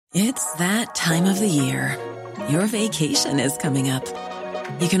It's that time of the year. Your vacation is coming up.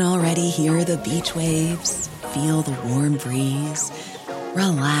 You can already hear the beach waves, feel the warm breeze,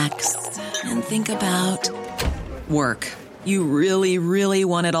 relax, and think about work. You really, really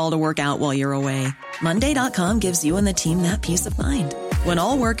want it all to work out while you're away. Monday.com gives you and the team that peace of mind. When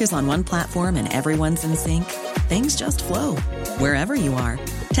all work is on one platform and everyone's in sync, things just flow. Wherever you are,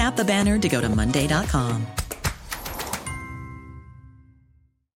 tap the banner to go to Monday.com.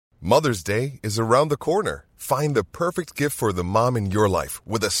 Mother's Day is around the corner. Find the perfect gift for the mom in your life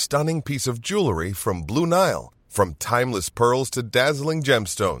with a stunning piece of jewelry from Blue Nile. From timeless pearls to dazzling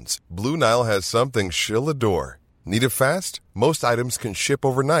gemstones, Blue Nile has something she'll adore. Need it fast? Most items can ship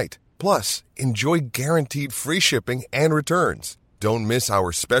overnight. Plus, enjoy guaranteed free shipping and returns. Don't miss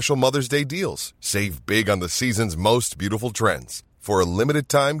our special Mother's Day deals. Save big on the season's most beautiful trends. For a limited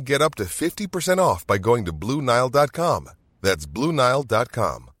time, get up to 50% off by going to BlueNile.com. That's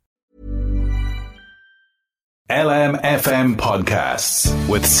BlueNile.com. LMFM Podcasts.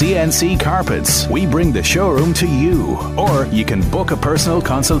 With CNC Carpets, we bring the showroom to you. Or you can book a personal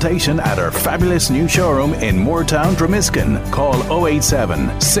consultation at our fabulous new showroom in Moortown, Dromiskin. Call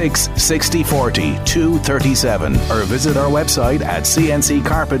 087 660 40 237 or visit our website at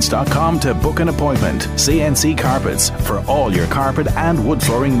cnccarpets.com to book an appointment. CNC Carpets, for all your carpet and wood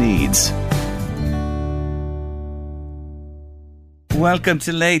flooring needs. Welcome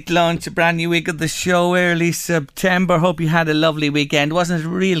to Late Lunch, a brand new week of the show, early September. Hope you had a lovely weekend. Wasn't it a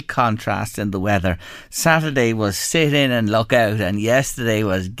real contrast in the weather? Saturday was sit in and look out, and yesterday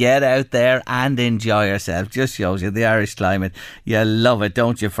was get out there and enjoy yourself. Just shows you the Irish climate. You love it,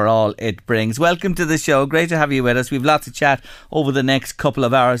 don't you, for all it brings. Welcome to the show. Great to have you with us. We've lots of chat over the next couple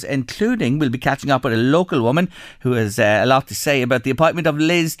of hours, including we'll be catching up with a local woman who has a lot to say about the appointment of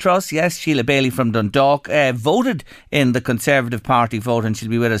Liz Truss. Yes, Sheila Bailey from Dundalk voted in the Conservative Party vote, and she'll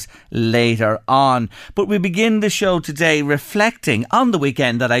be with us later on. But we begin the show today reflecting on the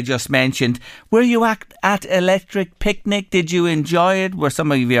weekend that I just mentioned. Were you at Electric Picnic? Did you enjoy it? Were some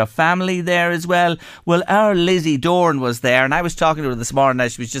of your family there as well? Well, our Lizzie Dorn was there, and I was talking to her this morning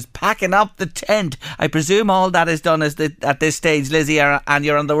as she was just packing up the tent. I presume all that is done at this stage, Lizzie, and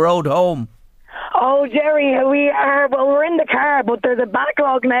you're on the road home. Oh, Jerry, we're in the car, but there's a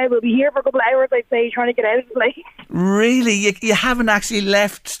backlog now. We'll be here for a couple of hours, I'd say, trying to get out of the place. Really? You haven't actually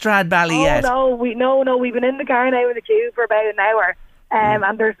left Stradbally yet? No, we've been in the car now in the queue for about an hour.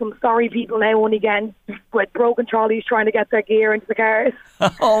 And there's some sorry people now only again with broken trolleys trying to get their gear into the cars.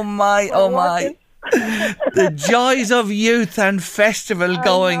 Oh my. The joys of youth and festival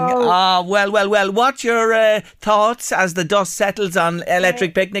going. Well. What's your thoughts as the dust settles on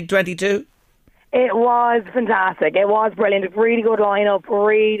Electric Picnic 22? It was fantastic. It was brilliant. A really good lineup,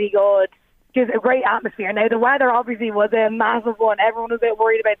 really good. Just a great atmosphere. Now, the weather obviously was a massive one. Everyone was a bit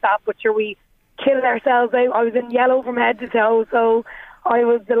worried about that, but sure, we killed ourselves out. I was in yellow from head to toe, so I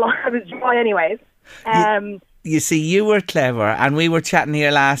was dry anyways. You see, you were clever, and we were chatting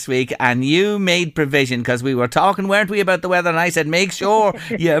here last week, and you made provision, because we were talking, weren't we, about the weather, and I said, make sure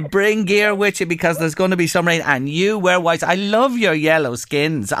you bring gear with you, because there's going to be some rain, and you were wise. I love your yellow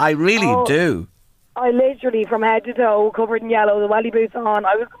skins. I really do. I literally, from head to toe, covered in yellow, the welly boots on.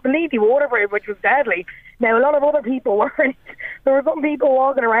 I was completely waterproof, which was deadly. Now, a lot of other people weren't. There were some people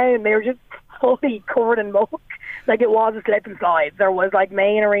walking around, they were just fully covered in muck. Like, it was a slip and slide. There was, like,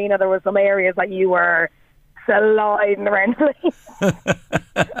 main arena, there was some areas that you were sliding around the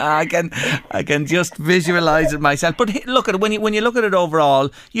place. I can just visualise it myself. But look at it, when you look at it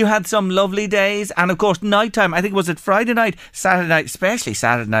overall, you had some lovely days, and of course night time. I think, was it Friday night, Saturday night, especially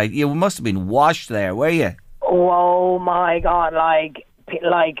Saturday night? You must have been washed there, were you? Oh my God, like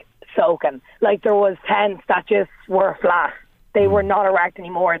soaking. Like, there was tents that just were flat. They were not erect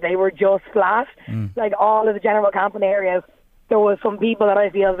anymore. They were just flat. Like, all of the general camping areas, there was some people that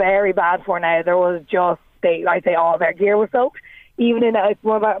I feel very bad for now. There was just, I'd say all their gear was soaked. Even in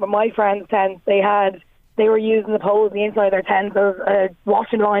one of my friends' tents, they were using the poles on the inside of their tents as a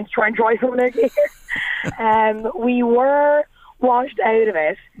washing line to try and dry some of their gear. We were washed out of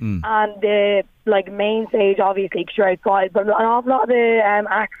it, and the main stage, obviously, because you're outside, but an awful lot of the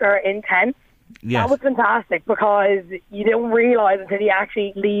acts are in tents. Yes. That was fantastic, because you don't realise until you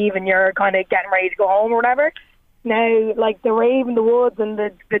actually leave and you're kind of getting ready to go home or whatever. Now, like the rave in the woods and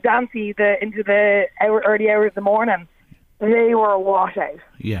the dancey into the early hours of the morning, they were a washout.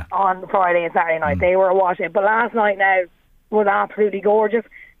 Yeah. On Friday and Saturday night, they were a washout. But last night now was absolutely gorgeous.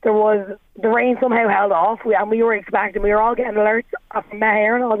 There was the rain somehow held off, and we were all getting alerts from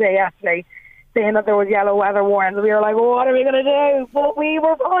Maharan all day yesterday, saying that there was yellow weather warnings. We were like, well, what are we going to do? But we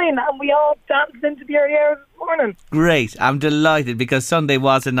were fine, and we all danced into the early hours this morning. Great. I'm delighted because Sunday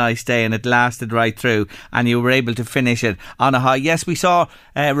was a nice day and it lasted right through and you were able to finish it on a high. Yes, we saw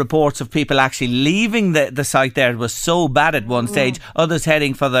reports of people actually leaving the site there. It was so bad at one stage. Others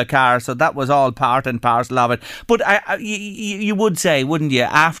heading for their cars. So that was all part and parcel of it. But you would say, wouldn't you,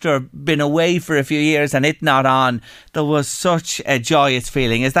 after being away for a few years and it not on, there was such a joyous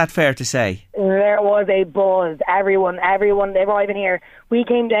feeling. Is that fair to say? There was a buzz. Everyone arriving here. We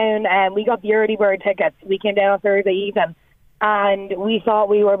came down and we got the early bird tickets. We came down on Thursday evening and we thought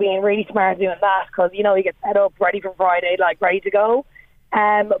we were being really smart doing that because, you know, you get set up ready for Friday, like ready to go.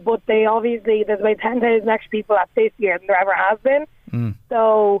 But there's about 10,000 extra people at this year than there ever has been.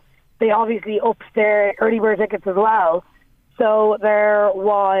 So they obviously upped their early bird tickets as well. So there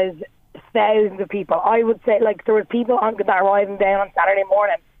was thousands of people. I would say, like, there was people that arriving down on Saturday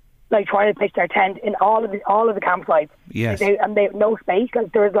morning, like trying to pitch their tent in all of the campsites. Yes. They no space.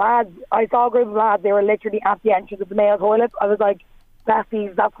 Like there was lads. I saw a group of lads. They were literally at the entrance of the male toilet. I was like, that's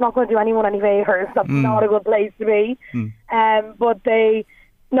not going to do anyone any favours. That's not a good place to be. But it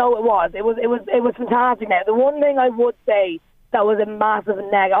was fantastic. Now the one thing I would say that was a massive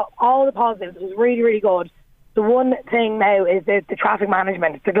neg. All the positives, it was really, really good. The one thing now is the traffic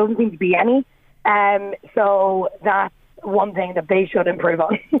management. There doesn't seem to be any. So that's one thing that they should improve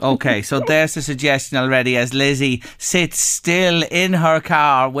on. Okay, so there's a suggestion already as Lizzie sits still in her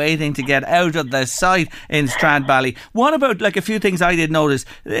car waiting to get out of the site in Strandbally. What about, like, a few things I did notice?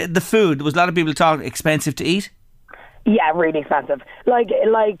 The food, there was a lot of people talking expensive to eat. Yeah, really expensive. Like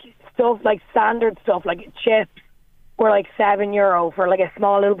stuff, like standard stuff, like chips were like €7 for like a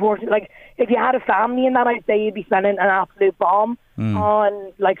small little portion. Like if you had a family in that, I'd say you'd be spending an absolute bomb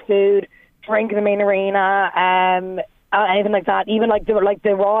on like food, drink in the main arena, anything like that. Even like the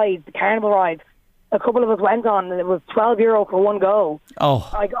rides, the carnival rides. A couple of us went on and it was €12 for one go.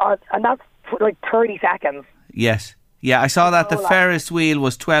 Oh. And that's like 30 seconds. Yes. Yeah, I saw that the Ferris wheel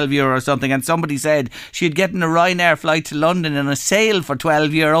was €12 or something, and somebody said she'd get in a Ryanair flight to London in a sale for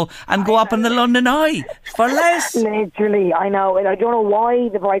 €12 and go up in the London Eye for less. Literally, I know. And I don't know why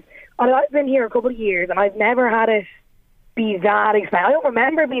the price. I've been here a couple of years and I've never had it be that expensive. I don't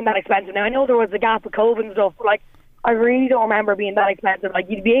remember it being that expensive. Now, I know there was a gap of COVID and stuff, but like, I really don't remember being that expensive. Like,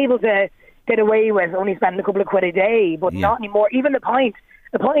 you'd be able to get away with only spending a couple of quid a day, but not anymore. Even the pint,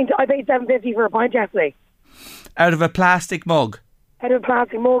 I paid $7.50 for a pint yesterday. Out of a plastic mug? Out of a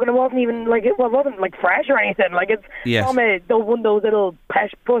plastic mug, and it wasn't even like, it wasn't like fresh or anything. Like, it's from one of those little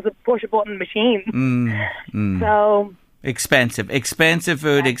push a button machines. So expensive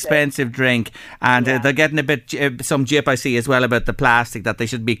food, expensive drink, and they're getting a bit some jip, I see, as well, about the plastic, that they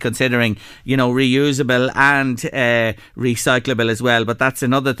should be considering, you know, reusable and recyclable as well. But that's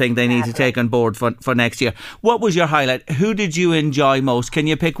another thing they need to take on board for next year. What was your highlight? Who did you enjoy most? Can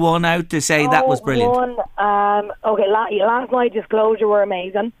you pick one out to say that was brilliant? Last night Disclosure were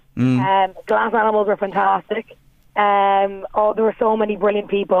amazing. Glass Animals were fantastic. There were so many brilliant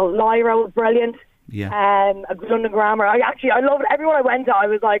people. Lyra was brilliant. London Grammar. I loved everyone I went to. I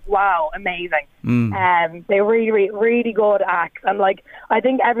was like, wow, amazing. They were really, really good acts, and like, I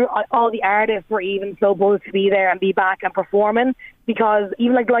think all the artists were even so buzzed to be there and be back and performing, because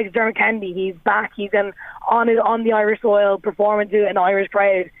even like Dermot Kennedy, he's back. He's on the Irish soil performing to an Irish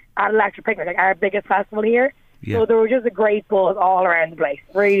crowd at Electric Picnic, like our biggest festival here. So there was just a great buzz all around the place.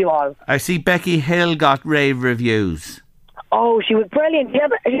 It really was. I see Becky Hill got rave reviews. Oh, she was brilliant. She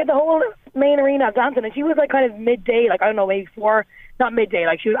had the whole main arena dancing, and she was like kind of midday, like, I don't know, maybe not midday,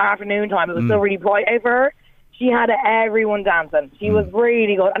 like she was afternoon time. It was still really bright out for her. She had everyone dancing. She was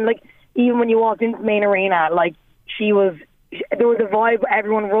really good. And like, even when you walked into the main arena, like, there was a vibe,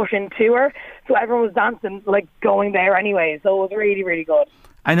 everyone rushing to her. So everyone was dancing, like, going there anyway. So it was really, really good.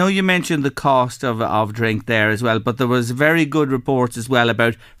 I know you mentioned the cost of drink there as well, but there was very good reports as well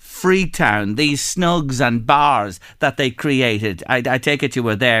about Freetown, these snugs and bars that they created. I take it you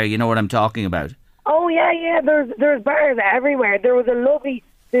were there, you know what I'm talking about. Oh yeah, there's bars everywhere. There was a lovely,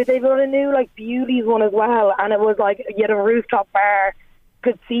 they've got a new like Beauties one as well, and it was like, you had a rooftop bar,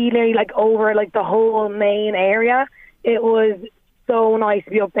 could see nearly like over like the whole main area. It was so nice to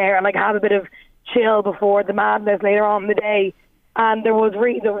be up there and like have a bit of chill before the madness later on in the day. And there was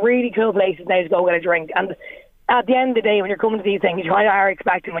really cool places now to go get a drink. And at the end of the day, when you're coming to these things, you are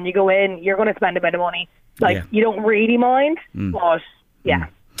expecting when you go in, you're going to spend a bit of money. Like, you don't really mind, but yeah.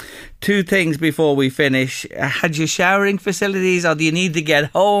 Two things before we finish. Had you showering facilities, or do you need to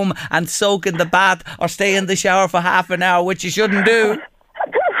get home and soak in the bath or stay in the shower for half an hour, which you shouldn't do?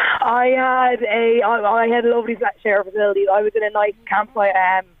 I had lovely shower facilities. I was in a nice campsite,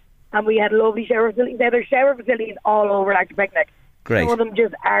 and we had lovely shower facilities. Now, there's shower facilities all over Electric Picnic. Great. Some of them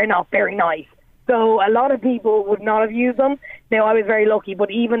just are not very nice. So a lot of people would not have used them. Now, I was very lucky, but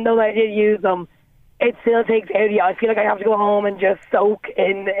even though I did use them, it still takes out of you. I feel like I have to go home and just soak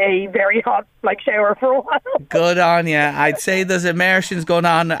in a very hot shower for a while. Good on you. I'd say there's immersions going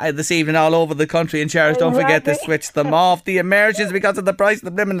on this evening all over the country in showers. Don't forget to switch them off. The immersions, because of the price of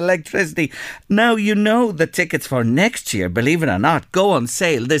the blimmin' electricity. Now, you know the tickets for next year, believe it or not, go on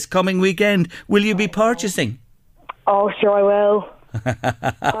sale this coming weekend. Will you be purchasing? Oh, sure I will.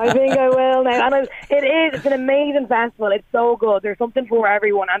 I think I will now. And it's an amazing festival. It's so good. There's something for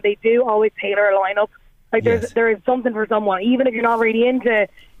everyone, and they do always tailor a lineup. There is something for someone, even if you're not really into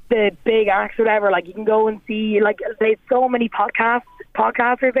the big acts or whatever. You can go and see, there's so many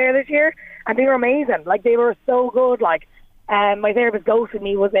podcasters there this year, and they were amazing. They were so good. My therapist Ghosted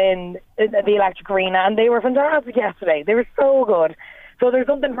Me was in the Electric Arena, and they were fantastic yesterday. They were so good. So there's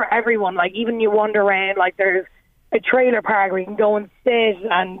something for everyone. Even you wander around, there's a trailer park where you can go and sit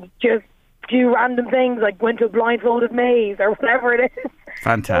and just do random things, go into a blindfolded maze or whatever it is.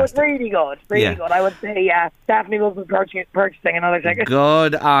 Fantastic. So it's really good. Really good. I would say, definitely will be purchasing another ticket.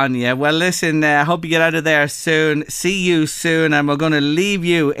 Good on you. Well, listen, I hope you get out of there soon. See you soon, and we're going to leave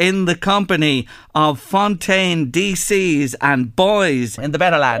you in the company of Fontaine DCs and Boys in the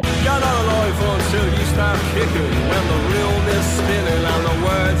Better Land. You're not alive until you start kicking, when the realness spinning and the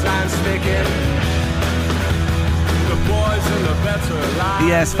words aren't sticking.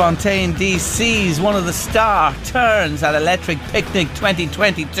 Yes, Fontaine DC's one of the star turns at Electric Picnic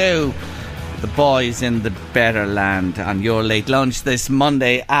 2022. The Boys in the Better Land on your late lunch this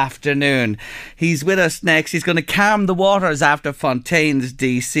Monday afternoon. He's with us next. He's going to calm the waters after Fontaine's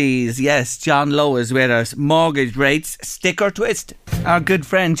DC's. Yes, John Lowe is with us. Mortgage rates, stick or twist. Our good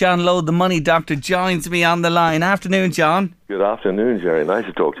friend John Lowe, the money doctor, joins me on the line. Afternoon, John. Good afternoon, Jerry. Nice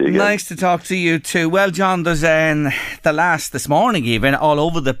to talk to you again. Nice to talk to you too. Well, John, there's this morning even, all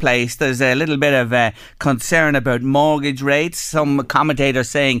over the place, there's a little bit of concern about mortgage rates. Some commentators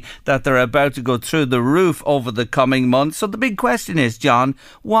saying that they're about to go through the roof over the coming months. So the big question is, John,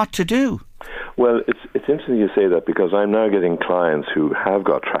 what to do? Well, it's interesting you say that, because I'm now getting clients who have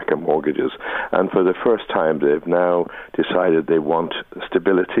got tracker mortgages, and for the first time they've now decided they want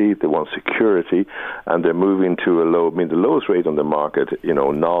stability, they want security, and they're moving to the lowest rate on the market,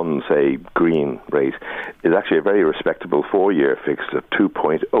 non-say green rate, is actually a very respectable 4-year fixed at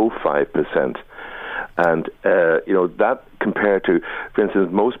 2.05%. And, that compared to, for instance,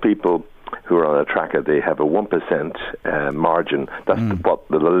 most people who are on a tracker, they have a 1% margin. That's what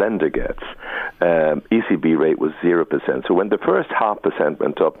the lender gets. ECB rate was 0%. So when the first 0.5%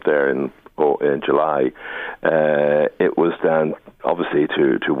 went up there in July, it was down obviously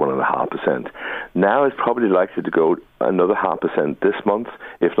to 1.5%. Now it's probably likely to go another 0.5% this month,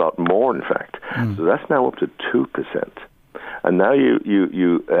 if not more, in fact. So that's now up to 2%. And now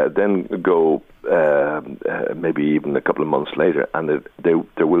you then go maybe even a couple of months later, and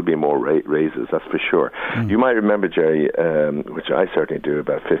there will be more raises, that's for sure. You might remember, Jerry, which I certainly do,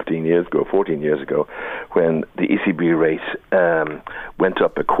 about 14 years ago, when the ECB rate went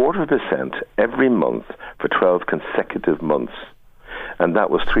up 0.25% every month for 12 consecutive months. And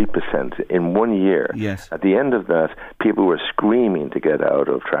that was 3% in 1 year. Yes. At the end of that, people were screaming to get out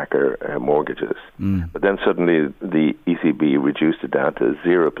of tracker mortgages. But then suddenly the ECB reduced it down to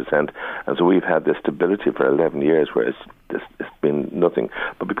 0%. And so we've had this stability for 11 years where it's been nothing.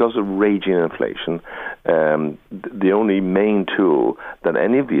 But because of raging inflation, the only main tool that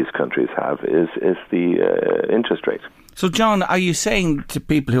any of these countries have is the interest rate. So, John, are you saying to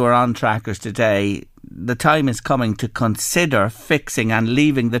people who are on trackers today, the time is coming to consider fixing and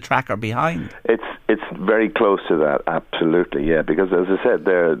leaving the tracker behind? It's very close to that, absolutely, yeah. Because as I said,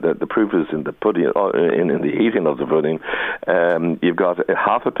 the proof is in the pudding, in the eating of the pudding. You've got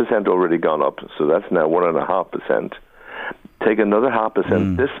 0.5% already gone up, so that's now 1.5%. Take another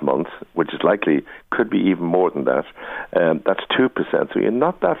 0.5% this month, which is likely could be even more than that. That's 2%. So you're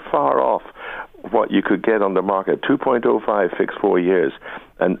not that far off what you could get on the market. 2.05 fixed 4 years,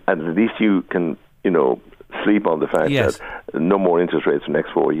 and at least you can sleep on the fact that no more interest rates for the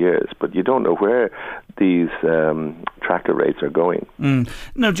next 4 years. But you don't know where these tracker rates are going.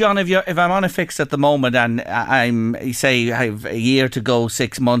 No, John, if I'm on a fix at the moment and I have a year to go,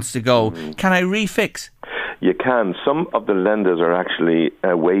 6 months to go, can I refix? You can. Some of the lenders are actually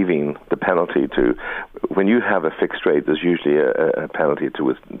waiving the penalty to. When you have a fixed rate, there's usually a penalty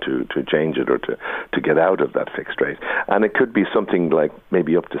to change it or to get out of that fixed rate, and it could be something like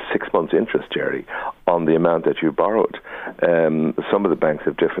maybe up to 6 months interest, Jerry, on the amount that you borrowed. Some of the banks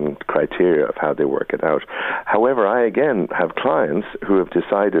have different criteria of how they work it out. However, I again have clients who have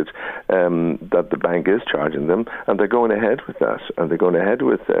decided that the bank is charging them, and they're going ahead with that, and they're going ahead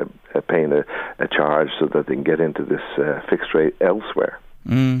with paying a charge so that they can get into this fixed rate elsewhere.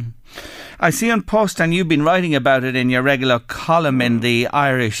 I see on Post, and you've been writing about it in your regular column in the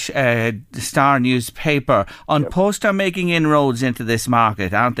Irish Star newspaper, on Post are making inroads into this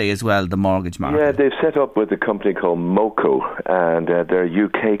market, aren't they, as well, the mortgage market? Yeah, they've set up with a company called Moco, and they're a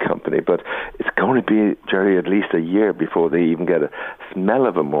UK company, but it's going to be, Jerry, at least a year before they even get a smell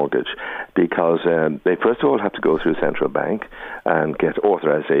of a mortgage, because they first of all have to go through central bank and get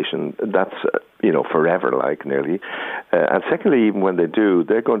authorization. That's forever, like, nearly. And secondly, even when they do,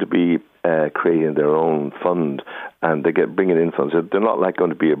 they're going to be creating their own fund, and they get bringing in funds. They're not like going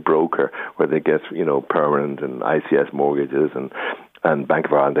to be a broker where they get permanent and ICS mortgages and Bank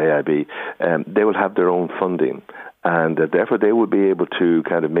of Ireland, AIB. They will have their own funding, and therefore they will be able to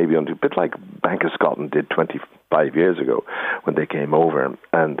kind of maybe a bit like Bank of Scotland did 25 years ago when they came over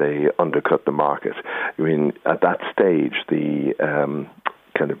and they undercut the market. I mean, at that stage, the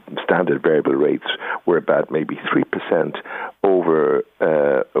kind of standard variable rates were about maybe 3% over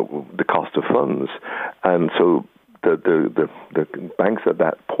the cost of funds, and so the banks at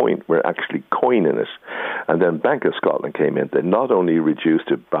that point were actually coining it. And then Bank of Scotland came in. They not only reduced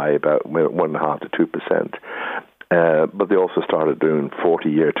it by about 1.5% to 2%, but they also started doing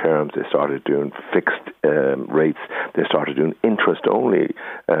 40-year terms. They started doing fixed rates. They started doing interest-only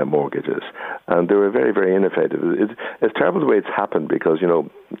mortgages, and they were very, very innovative. It's terrible the way it's happened, because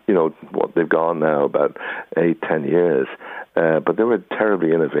what they've gone now about 8-10 years, but they were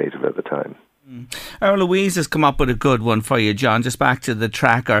terribly innovative at the time. Our Louise has come up with a good one for you, John, just back to the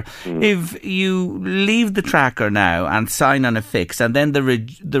tracker. If you leave the tracker now and sign on a fix, and then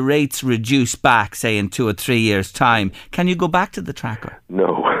the rates reduce back, say, in 2 or 3 years' time, can you go back to the tracker?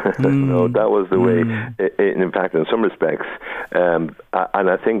 No, no, that was the way. In fact, in some respects, and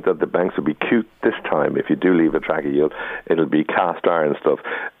I think that the banks will be cute this time. If you do leave a tracker, it'll be cast iron stuff.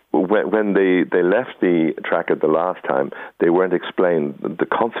 When they left the tracker the last time, they weren't explained the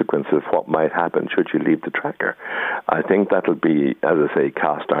consequences of what might happen should you leave the tracker. I think that'll be, as I say,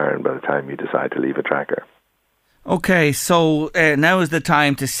 cast iron by the time you decide to leave a tracker. Okay, so now is the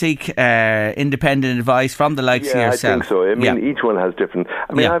time to seek independent advice from the likes of yourself. Yeah, I think so. I mean, each one has different...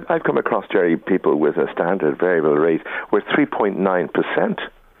 I've come across, Jerry, people with a standard variable rate with 3.9%.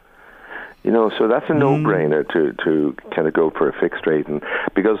 So that's a no-brainer to kind of go for a fixed rate. And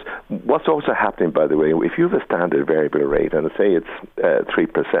because what's also happening, by the way, if you have a standard variable rate, and say it's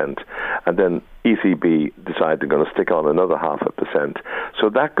 3%, and then ECB decide they're going to stick on another 0.5%, so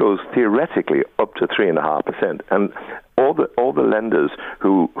that goes theoretically up to 3.5%. And all the lenders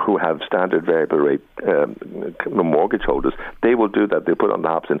who have standard variable rate mortgage holders, they will do that. They'll put on the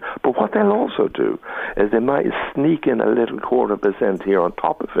 0.5%. But what they'll also do is they might sneak in a little 0.25% here on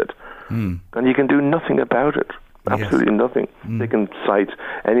top of it. And you can do nothing about it. Absolutely nothing. They can cite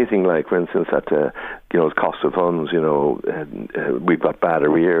anything like, for instance, that cost of funds, we've got bad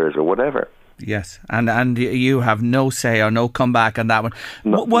arrears or whatever. Yes, and you have no say or no comeback on that one.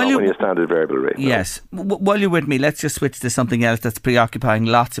 Not when you standard variable rate. Yes. No. While you're with me, let's just switch to something else that's preoccupying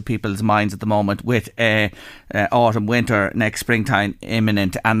lots of people's minds at the moment, with autumn, winter, next springtime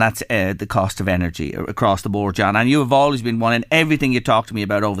imminent, and that's the cost of energy across the board, John. And you have always been one in everything you talked to me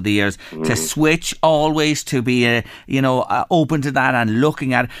about over the years to switch always, to be open to that and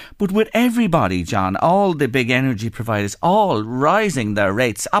looking at it. But with everybody, John, all the big energy providers, all rising their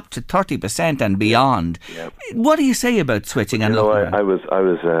rates up to 30% and beyond. Yep. What do you say about switching? And I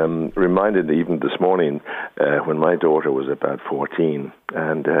was reminded even this morning when my daughter was about 14,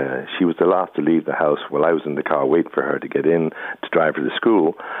 and she was the last to leave the house while I was in the car waiting for her to get in to drive her to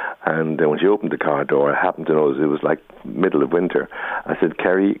school. And when she opened the car door, I happened to notice it was like middle of winter. I said,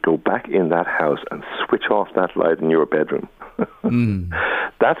 Kerry, go back in that house and switch off that light in your bedroom.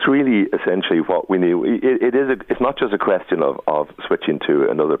 That's really essentially what we need. It's not just a question of switching to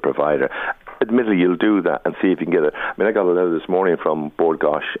another provider. Admittedly, you'll do that and see if you can get it. I mean, I got a letter this morning from Bord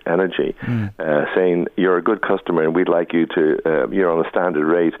Gáis Energy saying you're a good customer and we'd like you to, you're on a standard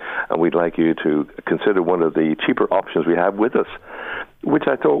rate and we'd like you to consider one of the cheaper options we have with us. Which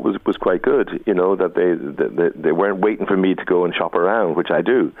I thought was quite good, that they weren't waiting for me to go and shop around, which I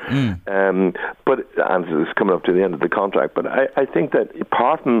do. But it's coming up to the end of the contract. But I think that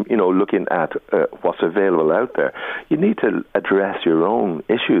apart from looking at what's available out there, you need to address your own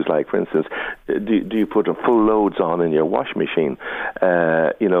issues. Like, for instance, do you put full loads on in your washing machine?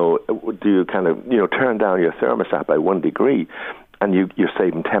 Do you kind of turn down your thermostat by 1 degree? and you're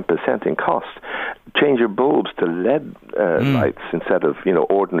saving 10% in cost. Change your bulbs to LED lights instead of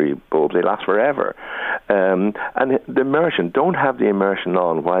ordinary bulbs. They last forever. And the immersion, don't have the immersion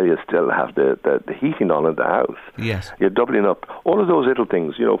on while you still have the heating on in the house. Yes. You're doubling up. All of those little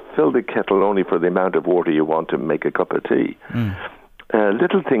things, fill the kettle only for the amount of water you want to make a cup of tea.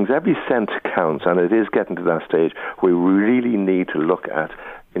 Little things, every cent counts, and it is getting to that stage where we really need to look at,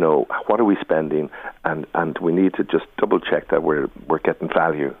 what are we spending, and we need to just double check that we're getting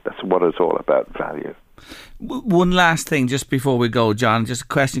value. That's what it's all about, value. One last thing just before we go, John, just a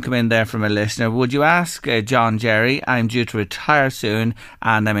question come in there from a listener. Would you ask John Jerry, I'm due to retire soon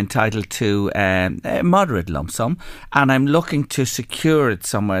and I'm entitled to a moderate lump sum and I'm looking to secure it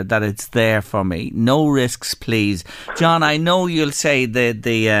somewhere that it's there for me. No risks, please. John, I know you'll say the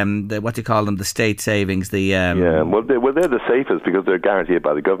what do you call them, the state savings, they're the safest because they're guaranteed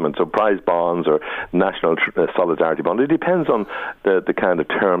by the government. So prize bonds or national solidarity bond, it depends on the kind of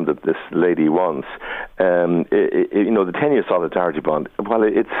term that this lady wants. The 10-year solidarity bond, while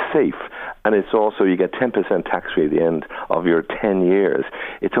it's safe and it's also, you get 10% tax free at the end of your 10 years,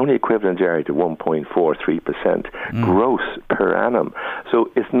 it's only equivalent, Jerry, to 1.43% gross per annum. So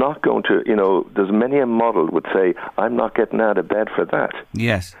it's not going to, there's many a model would say, I'm not getting out of bed for that.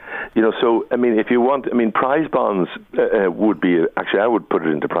 Yes. So, if you want, prize bonds would be, actually, I would put it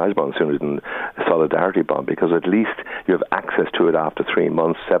into prize bonds sooner than a solidarity bond because at least you have access to it after 3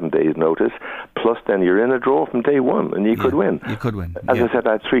 months, 7 days notice, plus then you're in a draw from day one and you could win. You could win. As I said,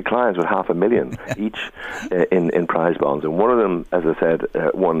 I had 3 clients with $500,000 each in prize bonds, and one of them, as I said,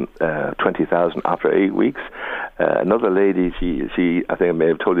 won $20,000 after 8 weeks. Another lady, she I think I may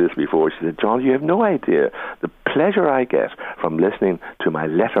have told you this before, she said, John, you have no idea the pleasure I get from listening to my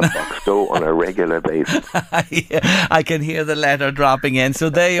letterbox go on a regular basis. I can hear the letter dropping in. So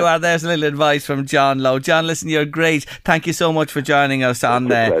there you are. There's a little advice from John Lowe. John, listen, you're great. Thank you so much for joining us on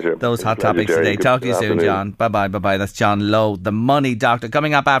those hot topics today. Talk to you soon, John. Bye-bye. That's John Lowe, the Money Doctor,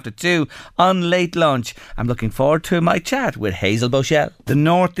 coming up after 2 on Late Lunch. I'm looking forward to my chat with Hazel Boschel. The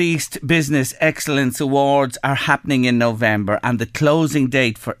North East Business Excellence Awards are happening in November and the closing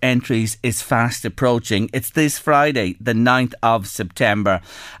date for entries is fast approaching. It's this Friday, the 9th of September.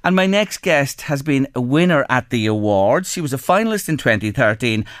 And my next guest has been a winner at the awards. She was a finalist in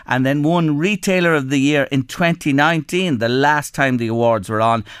 2013 and then won Retailer of the Year in 2019, the last time the awards were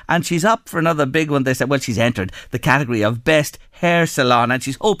on. And she's up for another big one. They said, well, she's entered the category of Best Hair Salon and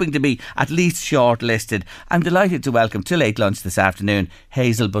she's hoping to be at least shortlisted. I'm delighted to welcome to Late Lunch this afternoon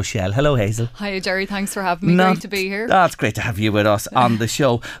Hazel Boschel. Hello, Hazel. Hi, Jerry. Thanks for having me. Great to be here. It's great to have you with us on the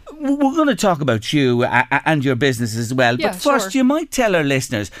show. We're going to talk about you and your business as well. But first, you might tell our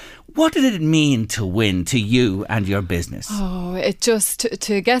listeners, what did it mean to win to you and your business? Oh, it just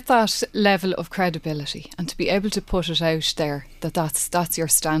to get that level of credibility and to be able to put it out there that's your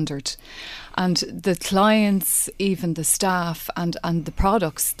standard. And the clients, even the staff and the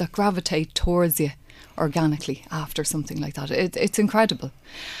products that gravitate towards you organically after something like that. It's incredible.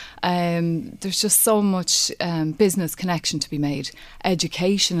 There's just so much business connection to be made,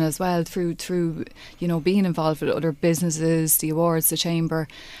 education as well through being involved with other businesses, the awards, the chamber,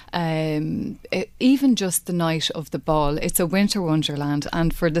 even just the night of the ball. It's a winter wonderland,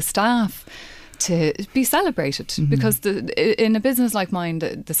 and for the staff to be celebrated because in a business like mine,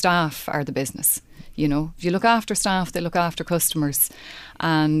 the staff are the business. If you look after staff, they look after customers,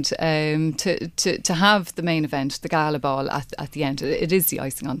 and to have the main event, the gala ball at the end, it is the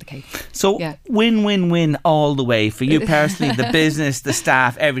icing on the cake. So win all the way for you personally, the business, the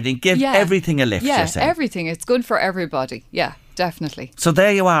staff, everything. Give everything a lift. Yeah, everything. It's good for everybody. Yeah. Definitely. So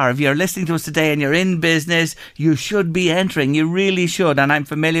there you are. If you're listening to us today and you're in business, you should be entering. You really should. And I'm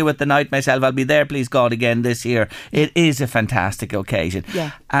familiar with the night myself. I'll be there, please God, again this year. It is a fantastic occasion.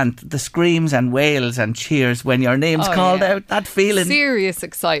 Yeah. And the screams and wails and cheers when your name's called out, that feeling. Serious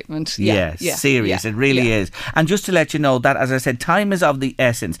excitement. Serious. It really is. And just to let you know that, as I said, time is of the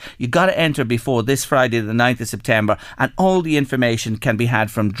essence. You got to enter before this Friday, the 9th of September. And all the information can be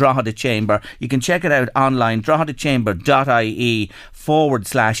had from Drogheda Chamber. You can check it out online, droghedachamber.ie/award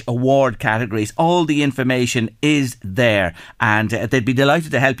categories. All the information is there, and they'd be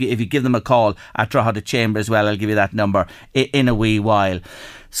delighted to help you if you give them a call at Drogheda Chamber as well. I'll give you that number in a wee while.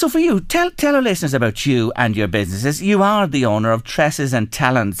 So for you, tell our listeners about you and your businesses. You are the owner of Tresses and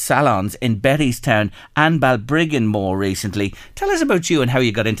Talent Salons in Bettystown and Balbriggan more recently. Tell us about you and how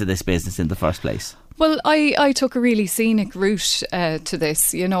you got into this business in the first place. Well, I took a really scenic route to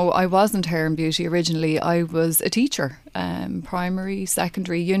this. You know, I wasn't hair and beauty originally. I was a teacher, primary,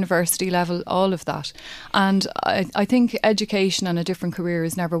 secondary, university level, all of that. And I think education and a different career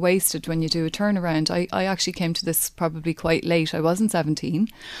is never wasted when you do a turnaround. I actually came to this probably quite late. I wasn't 17.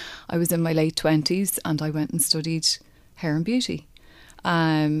 I was in my late 20s and I went and studied hair and beauty.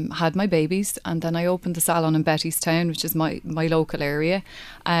 Had my babies, and then I opened the salon in Bettystown, which is my local area,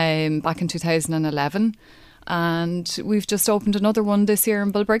 back in 2011, and we've just opened another one this year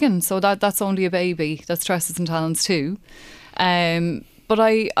in Balbriggan, so that's only a baby. That's Tresses and Talents too. But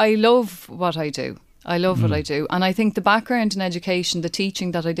I love what I do. I love what I do, and I think the background in education, the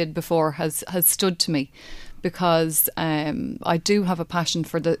teaching that I did before has stood to me, because I do have a passion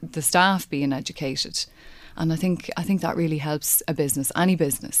for the staff being educated. And I think that really helps a business, any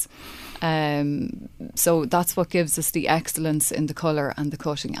business. So that's what gives us the excellence in the colour and the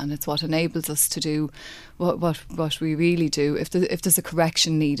cutting, and it's what enables us to do what we really do. If there's a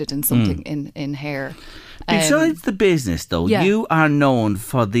correction needed in something in hair. Besides the business, though, you are known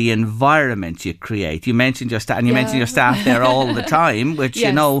for the environment you create. You mentioned your staff, and you mentioned your staff there all the time, which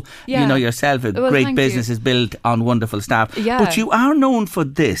you know yourself. A great business is built on wonderful staff. Yeah. But you are known for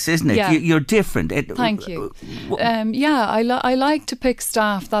this, isn't it? Yeah. You're different. Thank you. I like to pick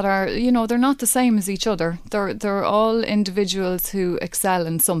staff that are, you know, they're not the same as each other. They're all individuals who excel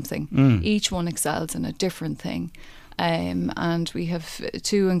in something. Each one excels in a different thing. And we have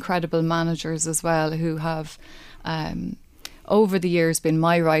two incredible managers as well who have over the years been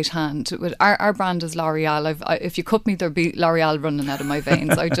my right hand. Our brand is L'Oreal. If you cut me, there'd be L'Oreal running out of my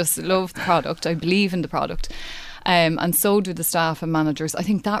veins. I just love the product. I believe in the product. And so do the staff and managers. I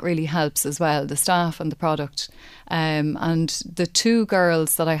think that really helps as well, the staff and the product. And the two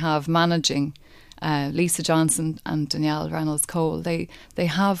girls that I have managing, Lisa Johnson and Danielle Reynolds-Cole, they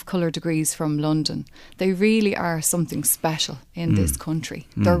have colour degrees from London. They really are something special in this country.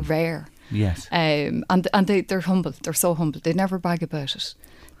 They're rare. Yes. And they're humble. They're so humble. They never brag about it.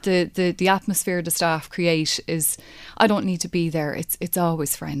 The atmosphere the staff create is, I don't need to be there. It's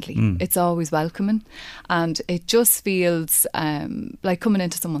always friendly. It's always welcoming, and it just feels like coming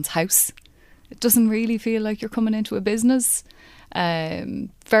into someone's house. It doesn't really feel like you're coming into a business.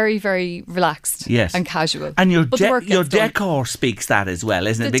 Very, very relaxed and casual. And your decor speaks that as well,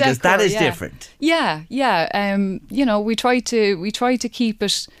 isn't it? Because that is different. Yeah. You know, we try to keep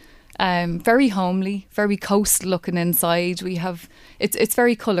it very homely, very coastal looking inside. We have it's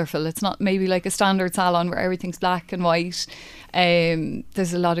very colourful. It's not maybe like a standard salon where everything's black and white.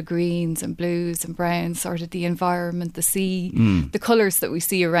 There's a lot of greens and blues and browns, sort of the environment, the sea, the colours that we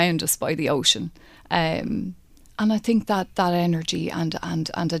see around us by the ocean. And I think that energy and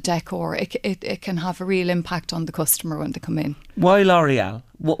a decor, it can have a real impact on the customer when they come in. Why L'Oreal?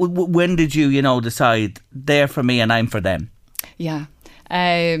 When did you decide they're for me and I'm for them? Yeah.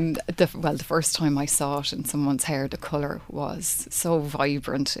 The first time I saw it in someone's hair, the colour was so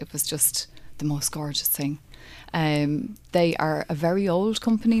vibrant. It was just the most gorgeous thing. They are a very old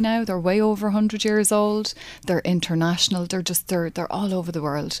company now. They're way over 100 years old. They're international. They're all over the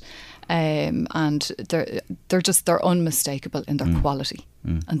world, and they're unmistakable in their quality,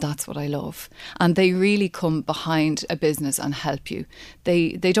 and that's what I love. And they really come behind a business and help you.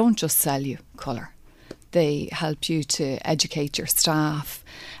 They don't just sell you colour. They help you to educate your staff.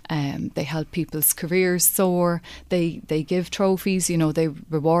 They help people's careers soar. They give trophies. You know, they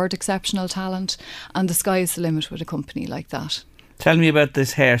reward exceptional talent. And the sky is the limit with a company like that. Tell me about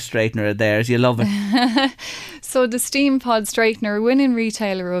this hair straightener of theirs. You love it. So the Steam Pod straightener, winning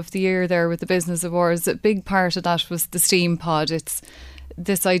Retailer of the Year there with the Business Awards. A big part of that was the Steam Pod. It's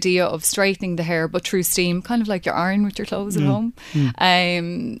this idea of straightening the hair but through steam, kind of like you iron with your clothes at home.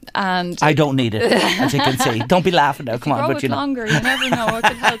 And I don't need it, as you can see. Don't be laughing now, come on. But longer, you never know, it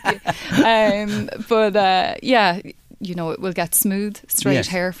could help you. You know, it will get smooth, straight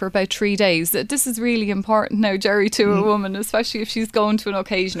hair for about 3 days. This is really important now, Jerry, to a woman, especially if she's going to an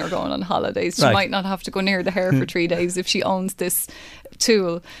occasion or going on holidays. She might not have to go near the hair for 3 days if she owns this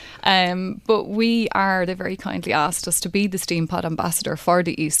tool. But they very kindly asked us to be the Steam Pod ambassador for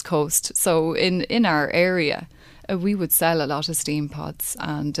the East Coast. So in our area, we would sell a lot of steam pods,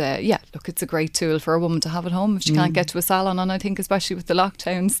 and it's a great tool for a woman to have at home if she can't get to a salon. And I think especially with the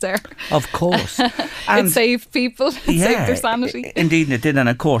lockdowns there, of course, it saved people, it saved their sanity. Indeed it did. And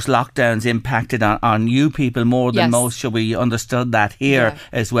of course lockdowns impacted on you people more than most. So we understood that here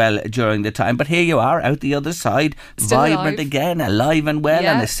as well during the time. But here you are out the other side, still vibrant again, alive and well,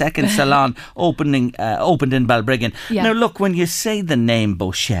 and a second salon opened in Balbriggan. Now look, when you say the name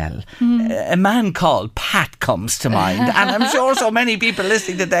Bochelle, a man called Pat comes to mind, and I'm sure so many people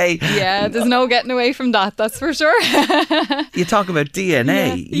listening today. Yeah, there's no getting away from that, that's for sure. You talk about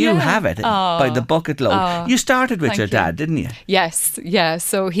DNA. You have it by the bucket load. You started with your dad, didn't you? Yes, yeah.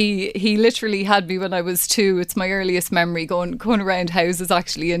 So he literally had me when I was 2. It's my earliest memory going around houses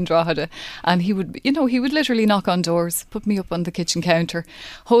actually in Drogheda, and he would literally knock on doors, put me up on the kitchen counter,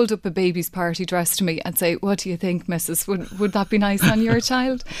 hold up a baby's party dress to me and say, "What do you think, Mrs? Would that be nice on your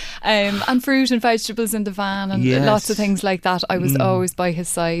child?" And fruit and vegetables in the van and lots of things like that. I was always by his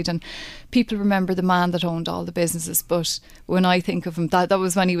side, and people remember the man that owned all the businesses, but when I think of him, that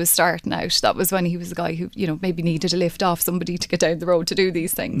was when he was starting out. That was when he was a guy who, maybe needed a lift off somebody to get down the road to do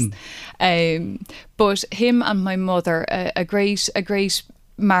these things. But him and my mother, a great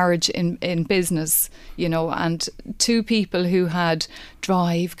marriage in business, and two people who had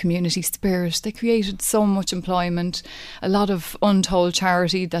drive, community spirit. They created so much employment, a lot of untold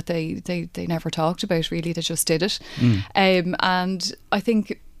charity that they never talked about, really. They just did it. And I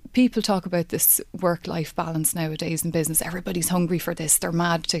think people talk about this work-life balance nowadays in business. Everybody's hungry for this. They're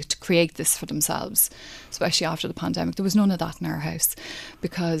mad to create this for themselves, especially after the pandemic. There was none of that in our house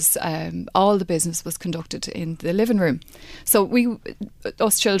because all the business was conducted in the living room. So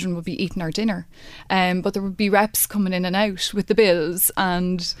us children would be eating our dinner, but there would be reps coming in and out with the bills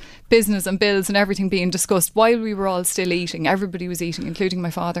and business and bills and everything being discussed while we were all still eating. Everybody was eating, including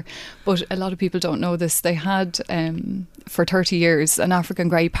my father. But a lot of people don't know this. They had, for 30 years, an African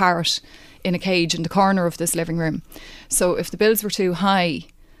grey parrot in a cage in the corner of this living room. So if the bills were too high,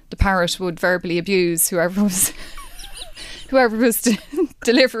 the parrot would verbally abuse whoever was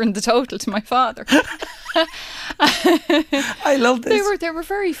delivering the total to my father. I love this. They were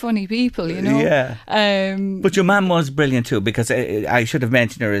very funny people, Yeah. But your mum was brilliant too, because I should have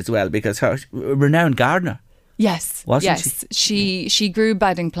mentioned her as well, because her renowned gardener. Yes, wasn't she? She grew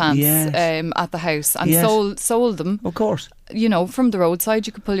bedding plants at the house and sold them. Of course, from the roadside.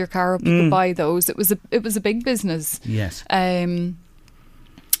 You could pull your car up, you could buy those. It was a big business. Yes. Her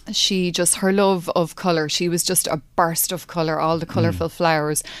love of colour. She was just a burst of colour. All the colourful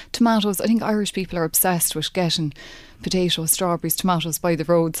flowers, tomatoes. I think Irish people are obsessed with getting potatoes, strawberries, tomatoes by the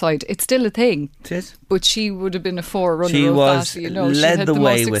roadside. It's still a thing. It is. But she would have been a forerunner of that. She led had the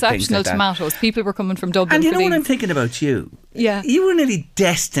way most with exceptional things like tomatoes. People were coming from Dublin. And you for know what these. I'm thinking about you? Yeah. You were nearly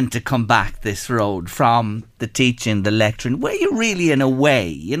destined to come back this road from the teaching, the lecturing. Were you really, in a way?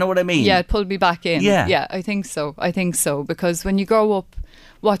 You know what I mean? Yeah, it pulled me back in. Yeah, I think so. Because when you grow up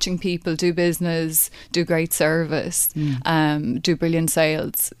watching people do business, do great service, do brilliant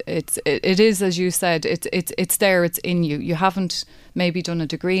sales, it is, as you said, it's there, it's in you. You haven't maybe done a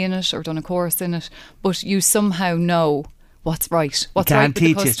degree in it or done a course in it, but you somehow know what's right. What's right with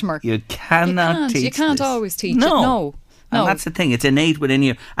the customer. You cannot teach it. You can't always teach it. No. And that's the thing, it's innate within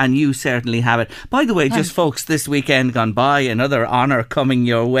you, and you certainly have it. By the way, just folks, this weekend gone by, another honour coming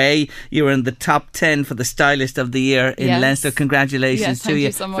your way. You were in the top 10 for the Stylist of the Year in Leinster. Congratulations to you. Thank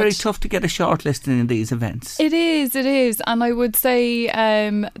you so much. Very tough to get a shortlisting in these events. It is, and I would say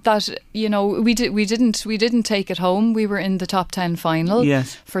that we didn't take it home. We were in the top 10 final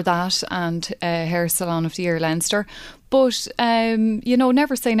for that and Hair Salon of the Year Leinster. But,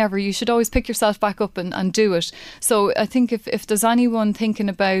 never say never. You should always pick yourself back up and do it. So I think if there's anyone thinking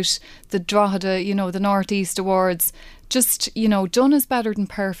about the Drogheda, the North East Awards, just, done is better than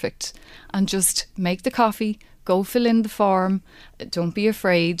perfect. And just make the coffee, go fill in the form, don't be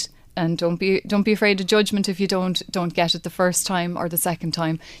afraid. And don't be afraid of judgment if you don't get it the first time or the second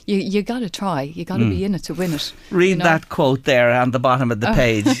time. You got to try. You got to be in it to win it. Read that quote there on the bottom of the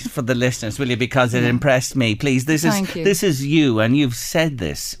page for the listeners, will you? Because it impressed me. Please, this is you, and you've said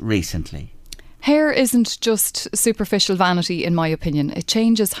this recently. Hair isn't just superficial vanity, in my opinion. It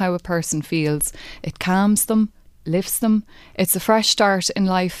changes how a person feels. It calms them, lifts them. It's a fresh start in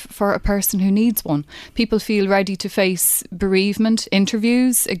life for a person who needs one. People feel ready to face bereavement,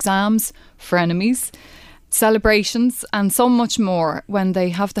 interviews, exams, frenemies, celebrations, and so much more when they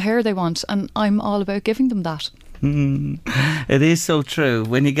have the hair they want, and I'm all about giving them that. It is so true.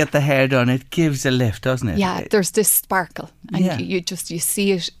 When you get the hair done, it gives a lift, doesn't it? Yeah, there's this sparkle, and you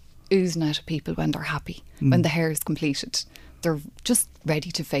see it oozing out of people when they're happy, when the hair is completed. They're just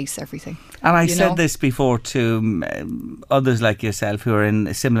ready to face everything. And I said this before to others like yourself who are in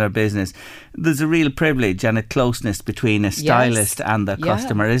a similar business. There's a real privilege and a closeness between a stylist and the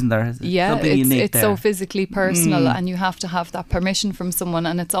customer, isn't there? Yeah, something unique it's there. So physically personal, and you have to have that permission from someone,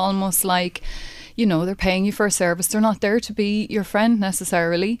 and it's almost like, they're paying you for a service. They're not there to be your friend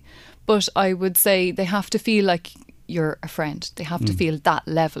necessarily, but I would say they have to feel like you're a friend. They have to feel that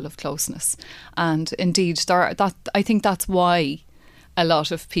level of closeness, and indeed I think that's why a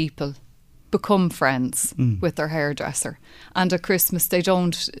lot of people become friends with their hairdresser. And at Christmas, they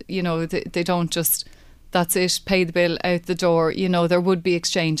don't, they don't just, that's it, pay the bill, out the door. There would be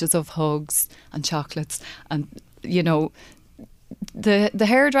exchanges of hugs and chocolates. And, the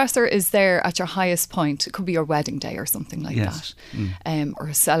hairdresser is there at your highest point. It could be your wedding day or something like that, or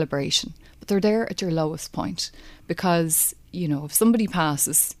a celebration. But they're there at your lowest point because, if somebody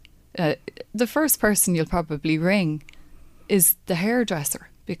passes, the first person you'll probably ring is the hairdresser,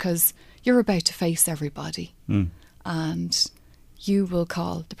 because you're about to face everybody and you will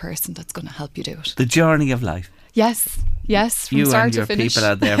call the person that's going to help you do it. The journey of life. Yes, from you start and to your finish. people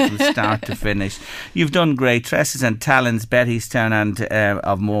are there from start to finish. You've done great. Tresses and Talons, Bettystown, and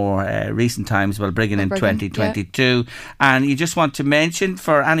of more recent times, Ballbriggan in 2022. Yeah. And you just want to mention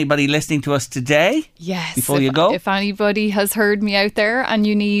for anybody listening to us today, yes, before you go, if anybody has heard me out there and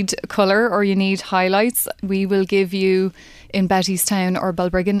you need colour or you need highlights, we will give you in Bettystown or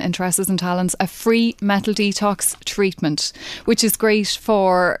Ballbriggan in Tresses and Talons a free metal detox treatment, which is great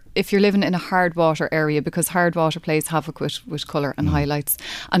for if you're living in a hard water area, because hard water plays havoc with colour and highlights.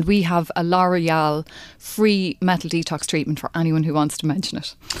 And we have a L'Oreal free metal detox treatment for anyone who wants to mention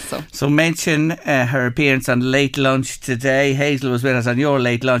it. So mention her appearance on Late Lunch today. Hazel was with us on your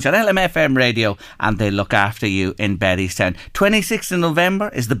Late Lunch on LMFM radio, and they look after you in Bettystown. 26th of November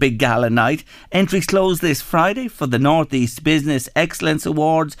is the big gala night. Entries close this Friday for the North East Business Excellence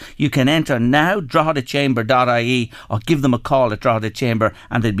Awards. You can enter now, droghedachamber.ie, or give them a call at Drogheda Chamber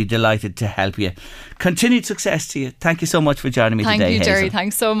and they'd be delighted to help you. Continued success to you. Thank you so much for joining me today, Thank you, Jerry. Hazel.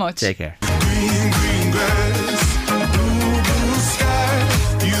 Thanks so much. Take care. Green grass, blue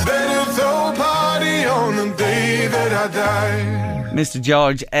sky. You better throw a party on the day that I die. Mr.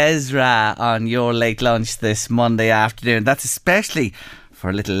 George Ezra on your Late Lunch this Monday afternoon. That's especially for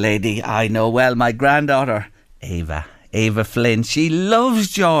a little lady I know well, my granddaughter Ava Flynn. She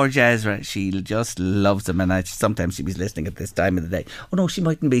loves George Ezra. She just loves him, and sometimes she was listening at this time of the day. Oh no, she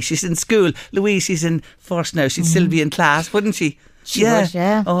mightn't be. She's in school. Louise, she's in first now. She'd still be in class, wouldn't she? She would,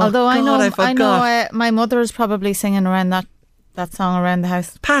 yeah. Oh, although God, I know my mother is probably singing around that song around the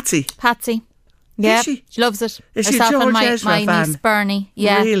house. Patsy. Yeah, Is she loves it. Is she Herself a George and Ezra my fan? niece Bernie.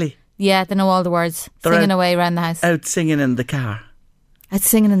 Yeah, Really? Yeah, they know all the words. They're Singing away around the house. Out singing in the car. Out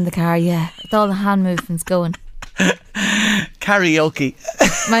singing in the car, yeah, with all the hand movements going. Karaoke.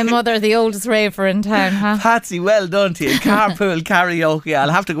 My mother, the oldest raver in town, huh? Patsy, well done to you. Carpool karaoke.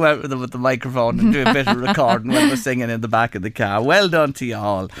 I'll have to go out with them with the microphone and do a bit of recording when we're singing in the back of the car. Well done to you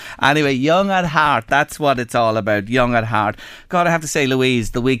all. Anyway, young at heart, that's what it's all about. Young at heart. God, I have to say,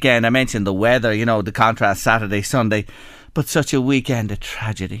 Louise, the weekend, I mentioned the weather, the contrast Saturday, Sunday, but such a weekend of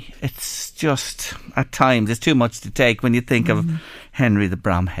tragedy. It's just, at times, it's too much to take when you think of Henry the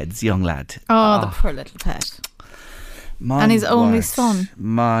Bromhead's young lad. Oh, the poor little pet. And his only son.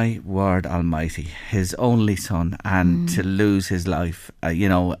 My word almighty. His only son. And to lose his life,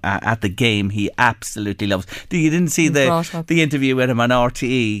 at the game he absolutely loves. You didn't see the interview with him on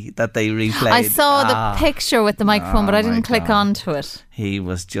RTE that they replayed? I saw the picture with the microphone, but I didn't click onto it. He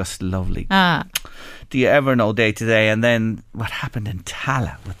was just lovely. Do you ever know day to day? And then what happened in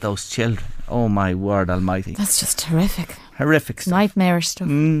Tala with those children? Oh my word almighty. That's just horrific. Horrific stuff. Nightmarish stuff.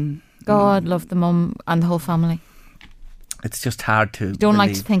 God love the mum and the whole family. It's just hard to don't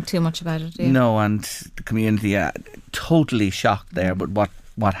like to think too much about it, do you? No, and the community totally shocked there. But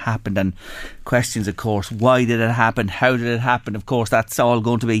what happened, and questions, of course, why did it happen? How did it happen? Of course, that's all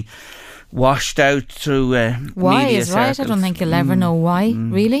going to be washed out through why media is circles. Right. I don't think you'll ever know why.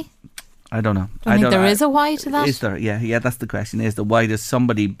 Really? I don't know. I think there is a why to that. Is there? Yeah. That's the question. Is there? Why does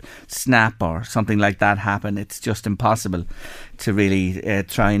somebody snap or something like that happen? It's just impossible to really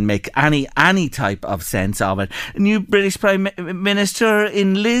try and make any type of sense of it. New British Prime Minister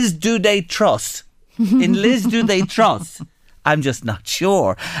in Liz, do they trust? In Liz, do they trust? I'm just not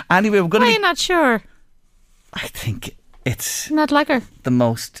sure. Anyway, we're going to. Why are you not sure? I think it's not like her. The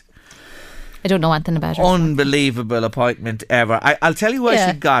most. I don't know anything about her. Unbelievable appointment ever. I'll tell you why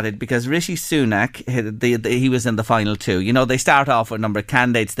she got it, because Rishi Sunak, he was in the final two. They start off with a number of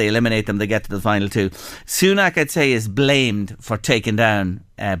candidates, they eliminate them, they get to the final two. Sunak, I'd say, is blamed for taking down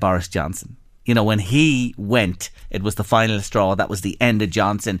Boris Johnson. When he went, it was the final straw. That was the end of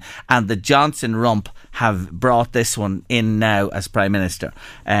Johnson. And the Johnson rump have brought this one in now as Prime Minister.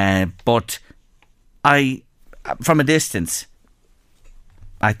 But from a distance,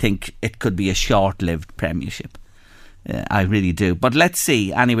 I think it could be a short-lived premiership. I really do. But let's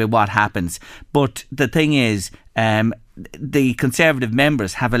see anyway what happens. But the thing is, the Conservative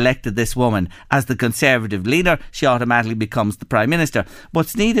members have elected this woman as the Conservative leader. She automatically becomes the Prime Minister.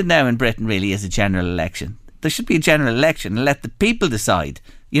 What's needed now in Britain really is a general election. there should be a general election and let the people decide,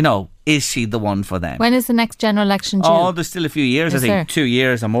 you know, is she the one for them? When is the next general election due? Oh, there's still a few years, Is I think. there? 2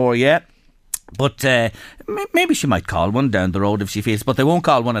 years or more, yeah. But maybe she might call one down the road if she feels. But they won't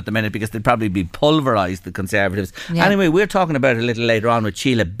call one at the minute because they'd probably be pulverised, the Conservatives. Yeah. Anyway, we're talking about it a little later on with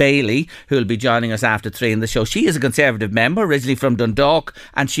Sheila Bailey, who will be joining us after 3 in the show. She is a Conservative member, originally from Dundalk,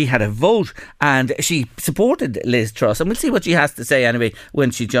 and she had a vote and she supported Liz Truss. And we'll see what she has to say anyway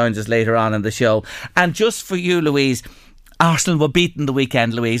when she joins us later on in the show. And just for you, Louise, Arsenal were beaten the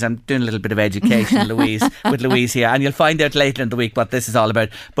weekend, Louise. I'm doing a little bit of education, Louise, with Louise here, and you'll find out later in the week what this is all about.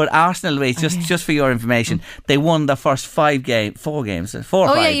 But Arsenal, Louise, just for your information, they won their first 4 games, 4 or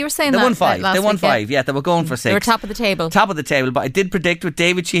 5. Yeah, you were saying they that won 5. last They won week, yeah. 5. Yeah, they were going for 6. They were top of the table. Top of the table, but I did predict with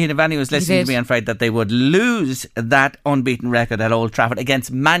David Sheehan, if anyone was listening to me on Friday, that they would lose that unbeaten record at Old Trafford against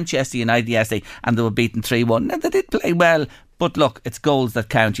Manchester United yesterday, and they were beaten 3-1. Now, they did play well, but look, it's goals that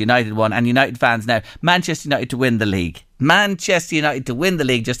count. United won, and United fans now, Manchester United to win the league. Manchester United to win the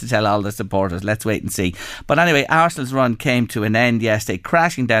league, just to tell all the supporters. Let's wait and see. But anyway, Arsenal's run came to an end yesterday,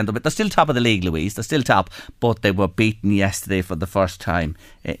 crashing down the bit. They're still top of the league, Louise. They're still top, but they were beaten yesterday for the first time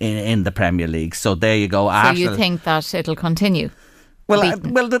in the Premier League. So there you go. So Arsenal. you think that it'll continue?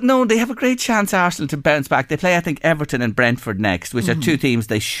 No, they have a great chance, Arsenal, to bounce back. They play, I think, Everton and Brentford next, which are two teams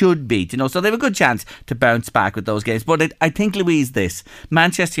they should beat, you know, so they have a good chance to bounce back with those games. But I think, Louise,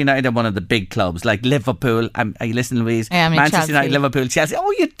 Manchester United are one of the big clubs, like Liverpool. Are you listening, Louise? Yeah, Manchester Chelsea. United, Liverpool, Chelsea.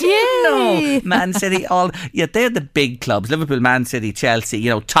 Oh, you do Yay. know. Man City, they're the big clubs. Liverpool, Man City, Chelsea, you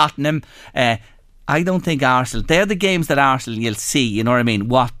know, Tottenham. I don't think Arsenal, they're the games that Arsenal you'll see, you know what I mean,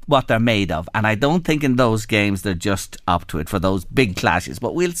 what they're made of. And I don't think in those games they're just up to it for those big clashes.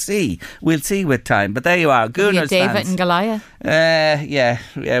 But we'll see. We'll see with time. But there you are. Gunners David fans. and Goliath. We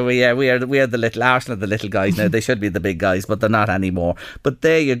are the little Arsenal, the little guys now. They should be the big guys, but they're not anymore. But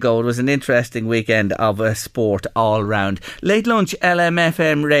there you go. It was an interesting weekend of sport all round. Late lunch,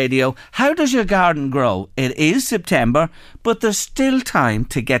 LMFM radio. How does your garden grow? It is September, but there's still time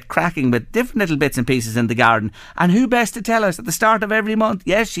to get cracking with different little bits and pieces in the garden. And who best to tell us at the start of every month?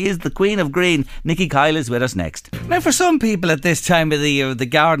 Yes, she is the Queen of Green. Nikki Kyle is with us next. Now, for some people at this time of the year, the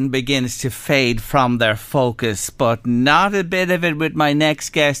garden begins to fade from their focus, but not a bit of it with my next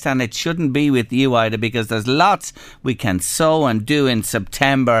guest, and it shouldn't be with you either, because there's lots we can sow and do in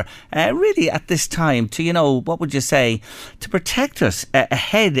September, really at this time to, you know, what would you say, to protect us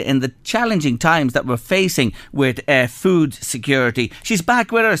ahead in the challenging times that we're facing with food security. She's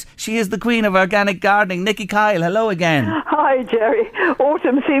back with us. She is the Queen of Organic Gardening, Nikki Kyle. Hello again. Hi, Jerry.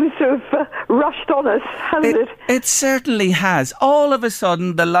 Autumn seems to have rushed on us, hasn't it? It certainly has. All of a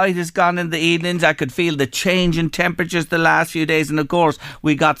sudden, the light is gone in the evenings. I could feel the change in temperatures the last few days. And of course,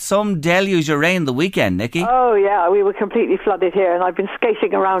 we got some deluge of rain the weekend, Nikki. Oh, yeah. We were completely flooded here, and I've been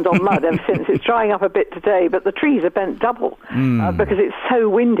skating around on mud ever since. It's drying up a bit today, but the trees are bent double because it's so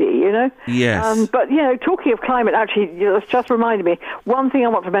windy, you know? Yes. But, you know, talking of climate, actually, it's just reminded me, one thing I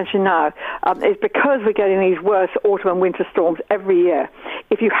want to mention now is because we're getting these worse autumn and winter storms every year,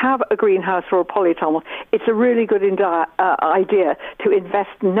 if you have a greenhouse or a polytunnel, it's a really good idea to invest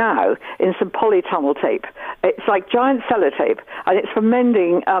now in some polytunnel tape. It's like giant sellotape, and it's for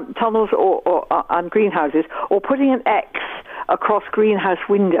mending tunnels or greenhouses, or putting an X across greenhouse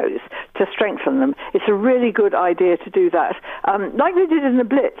windows to strengthen them. It's a really good idea to do that, like they did in the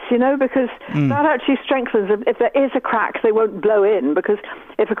Blitz, you know, because that actually strengthens them. If there is a crack, they won't blow in, because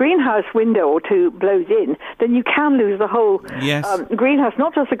if a greenhouse window or two blows in, then you can lose the whole greenhouse,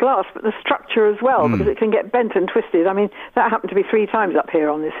 not just the glass, but the structure as well, because it can get bent and twisted. I mean, that happened to me 3 times up here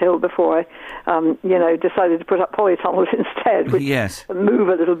on this hill before I, decided to put up polytunnels instead, which move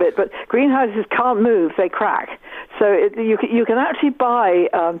a little bit. But greenhouses can't move; they crack. So you can actually buy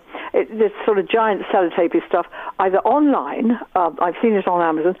this sort of giant sellotapey stuff either online. I've seen it on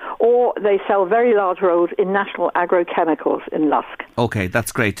Amazon, or they sell very large rolls in National Agrochemicals in Lusk. Okay,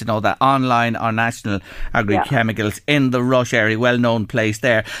 that's great to know that. Online or National Agrochemicals in the Rush area, well-known place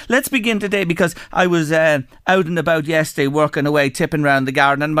there. Let's begin today, because I was out and about yesterday working away, tipping around the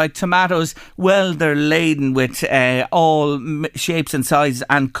garden, and my tomatoes, well, they're laden with all shapes and sizes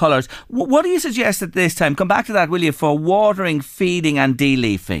and colours. What do you suggest at this time? Come back to that, will you, for watering, feeding and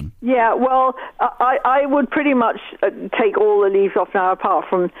de-leafing? Yeah, well, I would pretty much take all the leaves off now, apart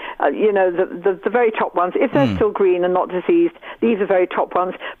from, the very top ones. If they're still green and not diseased, these are very top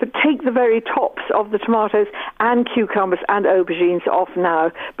ones. But take the very tops of the tomatoes and cucumbers and aubergines off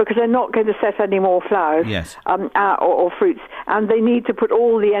now, because they're not going to set any more flowers or fruits. And they need to put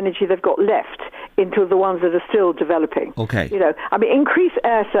all the energy they've got left into the ones that are still developing. Okay. Increase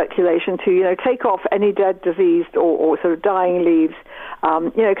air circulation to, take off any dead, diseased or sort of dying leaves.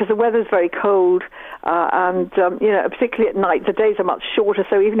 because the weather's very cold, and particularly at night, the days are much shorter.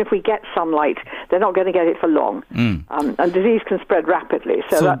 So even if we get sunlight, they're not going to get it for long, and disease can spread rapidly.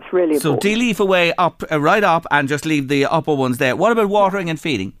 So that's really important. So de-leaf away right up, and just leave the upper ones there. What about watering and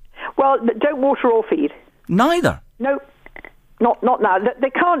feeding? Well, don't water or feed. Neither? No. Not now. They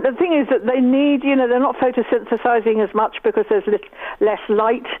can't. The thing is that they need, they're not photosynthesizing as much because there's less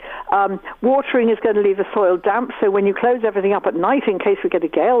light. Watering is going to leave the soil damp, so when you close everything up at night, in case we get a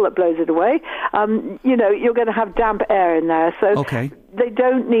gale that blows it away, you're going to have damp air in there. So they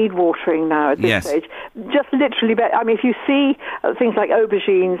don't need watering now at this stage. Just literally, if you see things like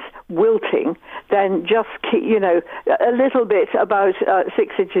aubergines wilting, then just keep, a little bit, about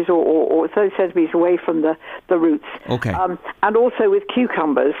 6 inches or 30 centimetres away from the roots. Okay. And also with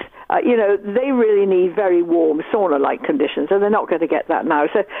cucumbers, they really need very warm sauna-like conditions, and they're not going to get that now.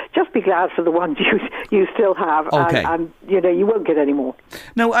 So just be glad for the ones you still have, and you won't get any more.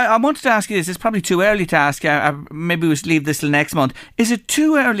 Now, I wanted to ask you this. It's probably too early to ask. Maybe we should leave this till next month. Is it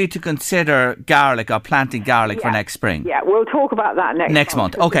too early to consider garlic or planting garlic for next spring? Yeah, we'll talk about that next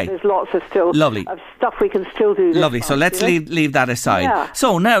month. Okay. There's lots of stuff we can still do. Lovely. So let's leave that aside. Yeah.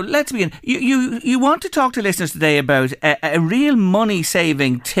 So now let's begin. You want to talk to listeners today about a real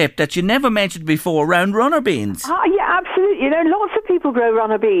money-saving tip that you never mentioned before around runner beans. Yeah, absolutely. Lots of people grow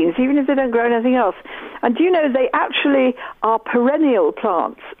runner beans, even if they don't grow anything else. And do you know they actually are perennial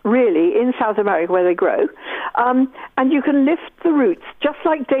plants, really, in South America where they grow. And you can lift the roots, just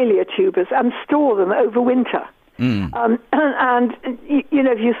like dahlia tubers, and store them over winter. And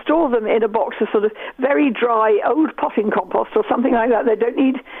if you store them in a box of sort of very dry old potting compost or something like that, they don't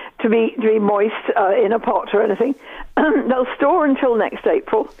need to be moist in a pot or anything. They'll store until next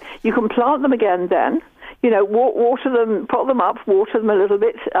April. You can plant them again then. Water them, pot them up, water them a little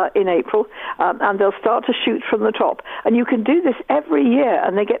bit in April, and they'll start to shoot from the top. And you can do this every year,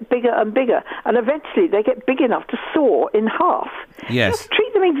 and they get bigger and bigger, and eventually they get big enough to saw in half. Yes. Just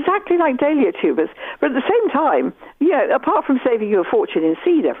treat them exactly like dahlia tubers. But at the same time, apart from saving you a fortune in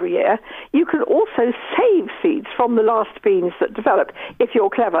seed every year, you can also save seeds from the last beans that develop, if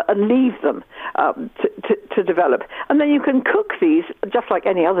you're clever, and leave them to develop. And then you can cook these just like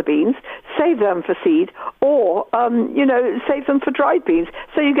any other beans, save them for seed, or save them for dried beans,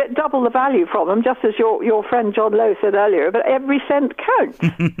 so you get double the value from them, just as your friend John Lowe said earlier, but every cent counts.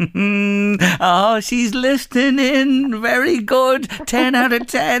 Oh, she's listening in. Very good. 10 out of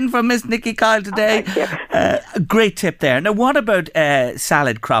 10 from Miss Nikki Kyle today. Great tip there. Now, what about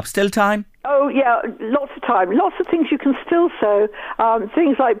salad crops? Still time? Oh, yeah, lots of time. Lots of things you can still sow.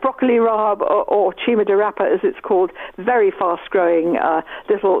 Things like broccoli rabe or chima de rapa, as it's called. Very fast-growing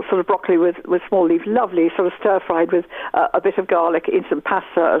little sort of broccoli with small leaves. Lovely, sort of stir-fried with a bit of garlic in some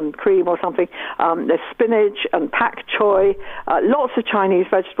pasta and cream or something. There's spinach and pak choy. Lots of Chinese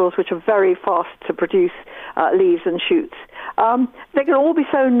vegetables which are very fast to produce leaves and shoots. They can all be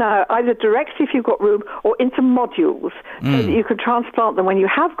sown now, either directly if you've got room or into modules, so that you can transplant them when you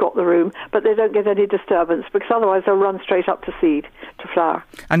have got the room, but they don't get any disturbance, because otherwise they'll run straight up to seed, to flower.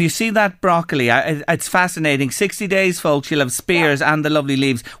 And you see that broccoli, it's fascinating. 60 days, folks, you'll have spears and the lovely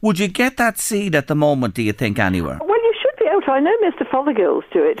leaves. Would you get that seed at the moment, do you think, anywhere? Well, you should be able to. I know Mr. Fothergill's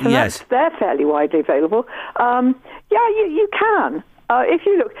do it, and they're fairly widely available. You can. If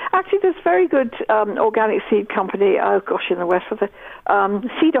you look, actually, there's a very good organic seed company, in the west of the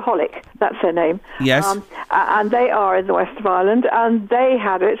Cedarholic, that's their name. Yes. And they are in the west of Ireland, and they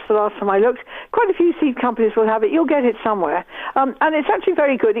had it the last time I looked. Quite a few seed companies will have it. You'll get it somewhere. And it's actually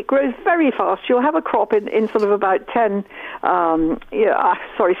very good. It grows very fast. You'll have a crop in sort of about 6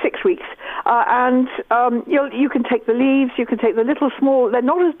 weeks. You can take the leaves, you can take the little small, they're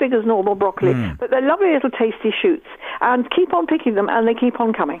not as big as normal broccoli, but they're lovely little tasty shoots. And keep on picking them, and they keep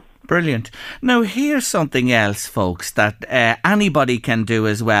on coming. Brilliant. Now, here's something else, folks, that anybody can do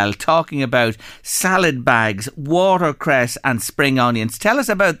as well. Talking about salad bags, watercress and spring onions. Tell us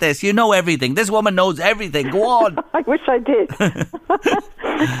about this. You know everything. This woman knows everything. Go on. I wish I did.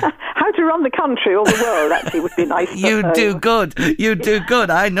 How to run the country or the world, actually, would be nice. You do good. You do good.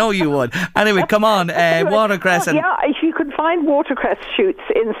 I know you would. Anyway, come on. Watercress and... Yeah, if you could find watercress shoots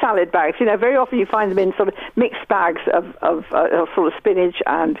in salad bags, very often you find them in sort of mixed bags of sort of spinach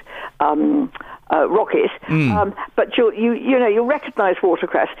and rocket, but you'll recognise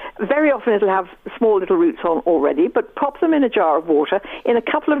watercress. Very often it'll have small little roots on already, but pop them in a jar of water. In a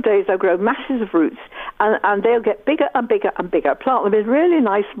couple of days they'll grow masses of roots, and they'll get bigger and bigger and bigger. Plant them in really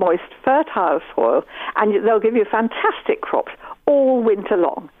nice, moist, fertile soil, and they'll give you fantastic crops all winter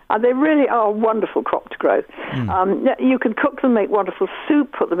long. And they really are a wonderful crop to grow. You can cook them, make wonderful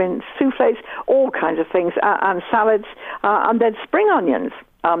soup, put them in soufflés, all kinds of things, and salads, and then spring onions.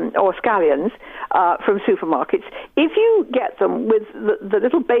 Or scallions from supermarkets. If you get them with the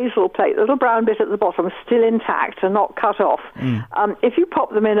little basil plate, the little brown bit at the bottom still intact and not cut off, if you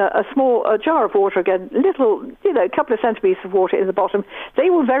pop them in a small jar of water again, little, a couple of centimetres of water in the bottom, they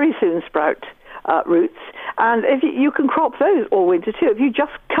will very soon sprout roots. And if you can crop those all winter too. If you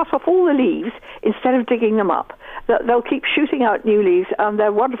just cut off all the leaves instead of digging them up, they'll keep shooting out new leaves, and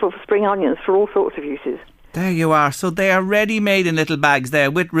they're wonderful for spring onions for all sorts of uses. There you are. So they are ready-made in little bags there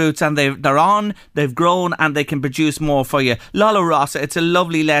with roots, and they've grown, and they can produce more for you. Lollo Rossa, it's a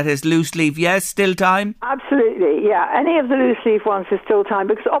lovely lettuce, loose leaf. Yes, still time? Absolutely, yeah. Any of the loose leaf ones is still time,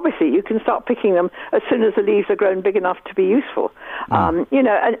 because obviously you can start picking them as soon as the leaves are grown big enough to be useful. And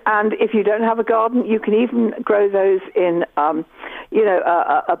if you don't have a garden, you can even grow those in,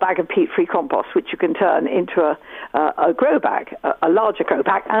 a bag of peat-free compost, which you can turn into a grow bag, a larger grow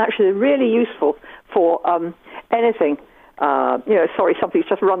bag, and actually they're really useful for anything. Sorry, something's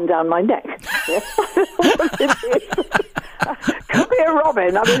just run down my neck. Come here,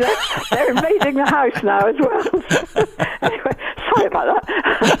 Robin. I mean, they're invading the house now as well. Anyway, sorry about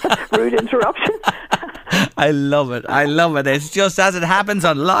that. Rude interruption. I love it. It's just as it happens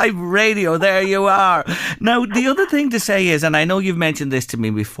on live radio. There you are. Now, the other thing to say is, and I know you've mentioned this to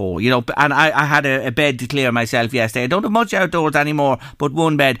me before, and I had a bed to clear myself yesterday. I don't have much outdoors anymore, but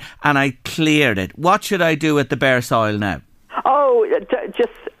one bed, and I cleared it. What should I do with the bare soil now? Oh, just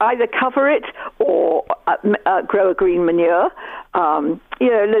either cover it or grow a green manure.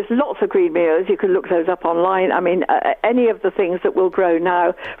 There's lots of green manures. You can look those up online. I mean, any of the things that will grow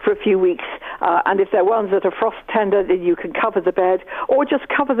now for a few weeks. And if they're ones that are frost tender, then you can cover the bed, or just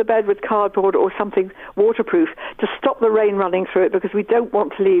cover the bed with cardboard or something waterproof to stop the rain running through it, because we don't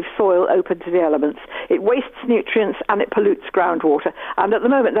want to leave soil open to the elements. It wastes nutrients and it pollutes groundwater. And at the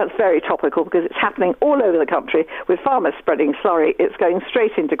moment, that's very topical, because it's happening all over the country with farmers spreading slurry. It's going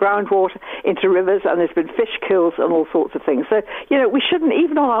straight into groundwater, into rivers, and there's been fish kills and all sorts of things. So, we shouldn't,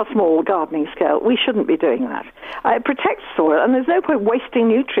 even on our small gardening scale, we shouldn't be doing that. It protects soil, and there's no point wasting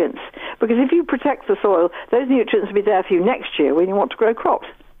nutrients, because if you protect the soil, those nutrients will be there for you next year when you want to grow crops.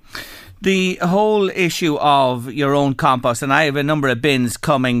 The whole issue of your own compost, and I have a number of bins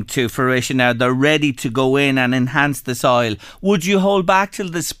coming to fruition now. They're ready to go in and enhance the soil. Would you hold back till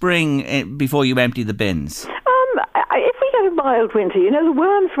the spring before you empty the bins? If we get a mild winter, the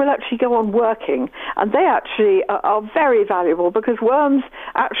worms will actually go on working, and they actually are very valuable, because worms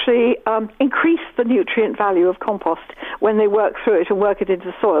actually increase the nutrient value of compost when they work through it and work it into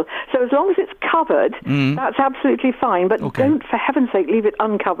the soil. So as long as it's covered, that's absolutely fine, but don't, for heaven's sake, leave it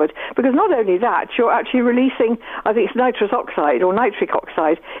uncovered, because not only that, you're actually releasing, I think it's nitrous oxide or nitric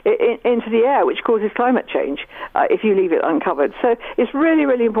oxide into the air, which causes climate change if you leave it uncovered. So it's really,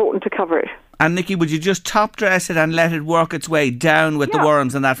 really important to cover it. And Nikki, would you just top dress it and let it work its way down with the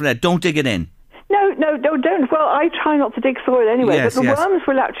worms and that from there? Don't dig it in. No, don't. Well, I try not to dig soil anyway, but the worms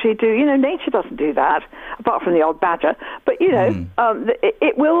will actually do, nature doesn't do that, apart from the odd badger, but,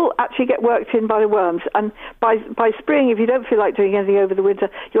 it will actually get worked in by the worms, and by spring, if you don't feel like doing anything over the winter,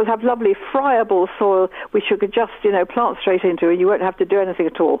 you'll have lovely friable soil, which you could just, plant straight into, and you won't have to do anything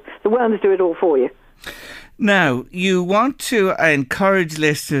at all. The worms do it all for you. Now, you want to encourage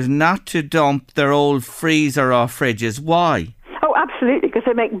listeners not to dump their old freezer or fridges. Why? Oh, absolutely, because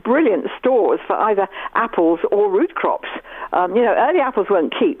they make brilliant stores for either apples or root crops. Early apples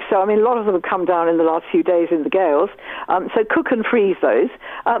won't keep, so, a lot of them have come down in the last few days in the gales. So cook and freeze those.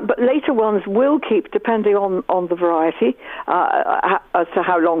 But later ones will keep, depending on the variety, as to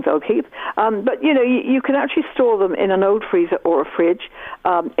how long they'll keep. But, you can actually store them in an old freezer or a fridge,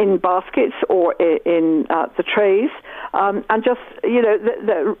 in baskets or in the trays. And just,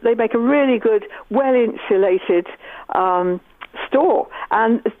 they make a really good, well-insulated store.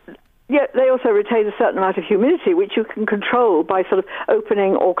 And they also retain a certain amount of humidity, which you can control by sort of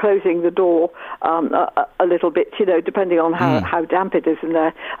opening or closing the door a little bit, depending on how damp it is in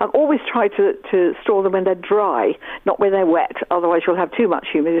there. Always try to store them when they're dry, not when they're wet. Otherwise, you'll have too much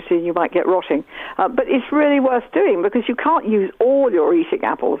humidity and you might get rotting. But it's really worth doing, because you can't use all your eating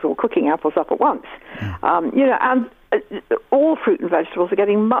apples or cooking apples up at once. And all fruit and vegetables are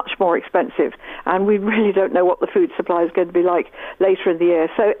getting much more expensive, and we really don't know what the food supply is going to be like later in the year.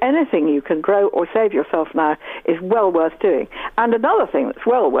 So anything you can grow or save yourself now is well worth doing. And another thing that's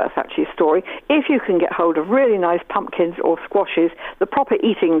well worth actually storing, if you can get hold of really nice pumpkins or squashes, the proper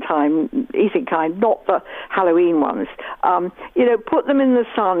eating kind, not the Halloween ones, put them in the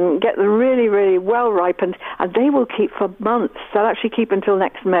sun, get them really, really well ripened, and they will keep for months. They'll actually keep until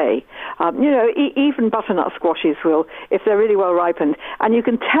next May. Even butternut squashes will, if they're really well ripened. And you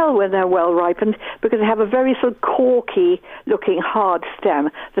can tell when they're well ripened because they have a very sort of corky looking hard stem.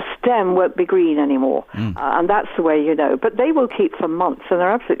 The stem won't be green anymore. And that's the way you know. But they will keep for months, and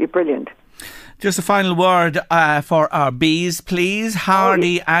they're absolutely brilliant. Just a final word for our bees, please.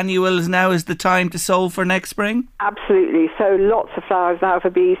 Hardy annuals, now is the time to sow for next spring? Absolutely. So lots of flowers now for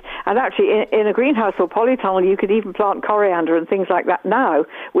bees. And actually, in a greenhouse or polytunnel, you could even plant coriander and things like that now,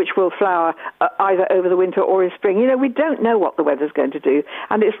 which will flower either over the winter or in spring. We don't know what the weather's going to do.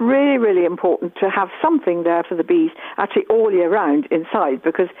 And it's really, really important to have something there for the bees actually all year round inside,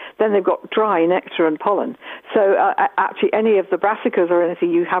 because then they've got dry nectar and pollen. So actually, any of the brassicas or anything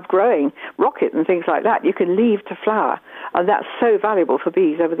you have growing, rocket and things like that, you can leave to flower, and that's so valuable for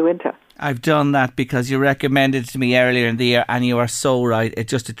bees over the winter. I've done that because you recommended it to me earlier in the year, and you are so right. It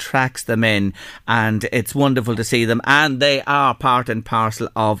just attracts them in, and it's wonderful to see them, and they are part and parcel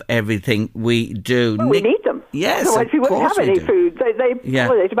of everything we do. Well, we need them. Yes, otherwise we wouldn't have any food. They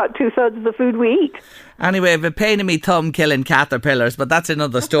pollinate about 2/3 of the food we eat. Anyway, I've a pain in me thumb killing caterpillars, but that's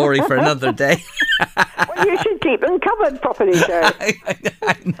another story for another day. Well, you should keep them covered properly, Joe.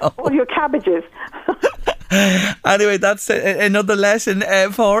 I know. All your cabbages. Anyway, that's another lesson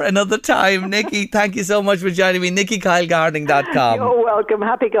for another time. Nikki, thank you so much for joining me. NikkiKyleGardening.com. You're welcome.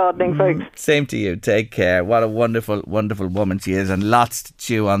 Happy gardening, folks. Same to you. Take care. What a wonderful, wonderful woman she is, and lots to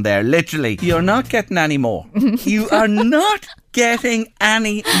chew on there. Literally, you're not getting any more. You are not getting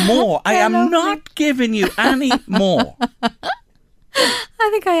any more. I am not giving you any more. I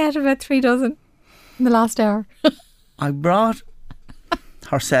think I had about 3 dozen in the last hour. I brought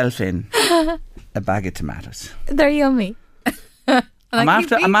herself in a bag of tomatoes. They're yummy. I'm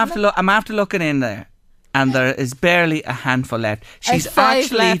after looking in there, and there is barely a handful left. She's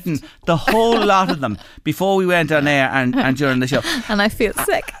actually eaten the whole lot of them before we went on air and during the show. And I feel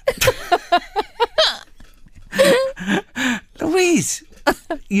sick. Louise,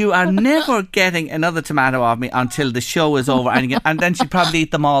 you are never getting another tomato off me until the show is over, and then she'll probably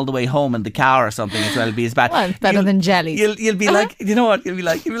eat them all the way home in the car or something as well. It'll be as bad. Well, it's better than jelly. You'll be like, you know what? You'll be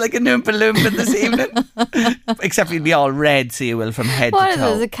like a Oompa Loompa this evening. Except you'll be all red, so you will, from head to toe. What is it?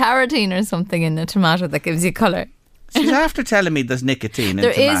 There's a carotene or something in a tomato that gives you colour. She's after telling me there's nicotine in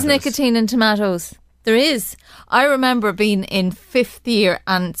tomatoes. There is nicotine in tomatoes. There is. I remember being in 5th year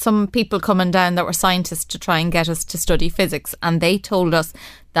and some people coming down that were scientists to try and get us to study physics, and they told us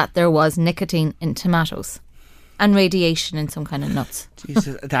that there was nicotine in tomatoes and radiation in some kind of nuts.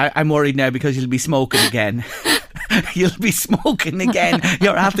 Jesus, I'm worried now because you'll be smoking again. You'll be smoking again.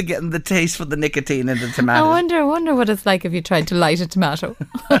 You're after getting the taste for the nicotine in the tomatoes. I wonder what it's like if you tried to light a tomato.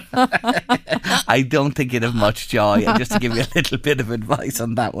 I don't think you'd have much joy. And just to give you a little bit of advice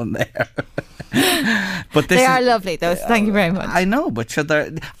on that one there. But they are lovely though, so thank you very much. I know, but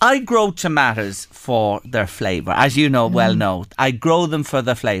I grow tomatoes for their flavour. As you know, well know, I grow them for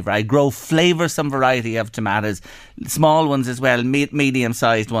their flavour. I grow flavoursome variety of tomatoes, small ones as well, medium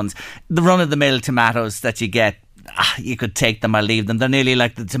sized ones. The run of the mill tomatoes that you get, you could take them or leave them. They're nearly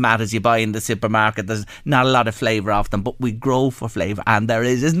like the tomatoes you buy in the supermarket. There's not a lot of flavour off them, but we grow for flavour, and there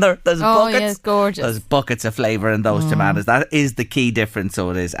is, isn't there? There's buckets. Yes, gorgeous. There's buckets of flavour in those tomatoes. That is the key difference, so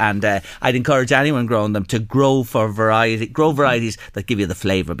it is. And I'd encourage anyone growing them to grow varieties that give you the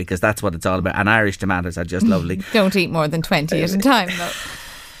flavour, because that's what it's all about. And Irish tomatoes are just lovely. Don't eat more than 20 at a time, though.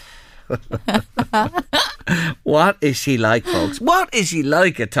 What is she like, folks? What is she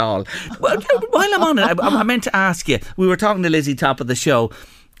like at all? Well, while I'm on it, I meant to ask you, we were talking to Lizzie top of the show,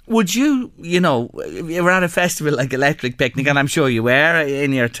 would you if you were at a festival like Electric Picnic, and I'm sure you were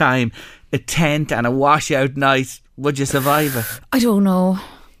in your time, a tent and a washout night, would you survive it? I don't know.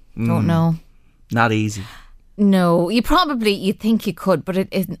 Don't know. Not easy. No, you think you could, but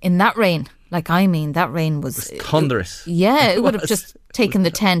in that rain, that rain was thunderous. It would have just taken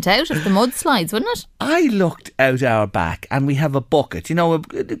the tent out of the mudslides, wouldn't it? I looked out our back and we have a bucket,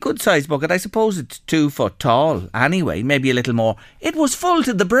 a good sized bucket. I suppose it's 2 foot tall anyway, maybe a little more. It was full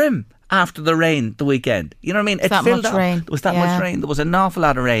to the brim. after the rain the weekend. You know what I mean? It that filled much up. rain. There was that much rain. There was an awful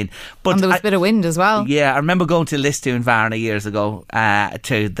lot of rain. But And there was a bit of wind as well. Yeah, I remember going to Lisdoonvarna years ago,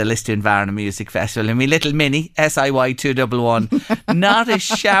 to the Lisdoonvarna Music Festival, and my little Mini, SIY 211, not a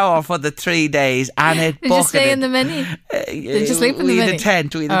shower for the 3 days, and it Did bucketed. you stay in the Mini? Did you sleep in the We Mini? had a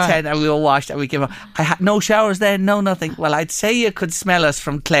tent, and we were washed, and we came up. I had no showers then, no nothing. Well, I'd say you could smell us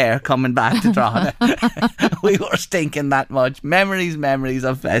from Clare coming back to Drogheda. We were stinking that much. Memories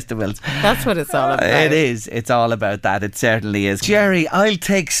of festivals. That's what it's all about. It is. It's all about that. It certainly is. Jerry, I'll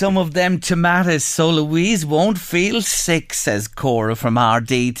take some of them tomatoes so Louise won't feel sick, says Cora from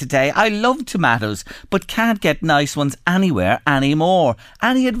RD today. I love tomatoes, but can't get nice ones anywhere anymore.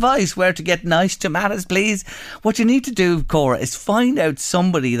 Any advice where to get nice tomatoes, please? What you need to do, Cora, is find out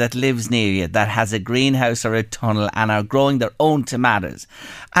somebody that lives near you that has a greenhouse or a tunnel and are growing their own tomatoes.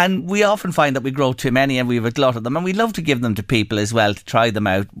 And we often find that we grow too many and we have a glut of them, and we love to give them to people as well to try them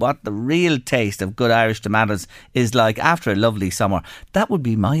out. What the real taste of good Irish tomatoes is like after a lovely summer. That would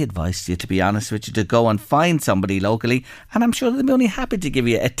be my advice to you, to be honest with you, to go and find somebody locally, and I'm sure they'll be only happy to give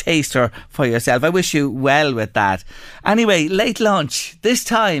you a taster for yourself. I wish you well with that. Anyway, late lunch, this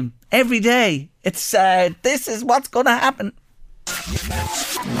time, every day, it's this is what's going to happen.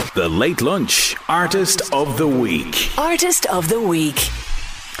 The Late Lunch Artist of the Week. Artist of the Week.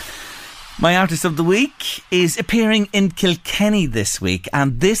 My artist of the week is appearing in Kilkenny this week,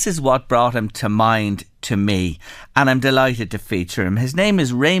 and this is what brought him to mind to me, and I'm delighted to feature him. His name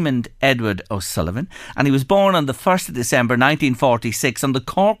is Raymond Edward O'Sullivan, and he was born on the 1st of December 1946 on the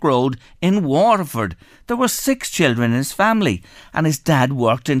Cork Road in Waterford. There were 6 children in his family, and his dad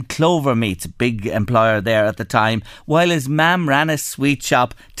worked in Clover Meats, a big employer there at the time, while his mam ran a sweet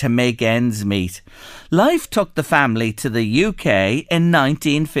shop to make ends meet. Life took the family to the UK in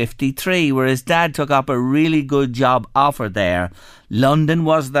 1953, where his dad took up a really good job offer there. London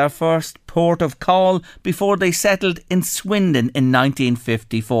was their first port of call before they settled in Swindon in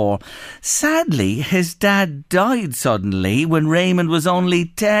 1954. Sadly, his dad died suddenly when Raymond was only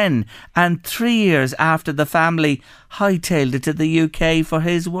 10, and 3 years after the family hightailed it to the UK for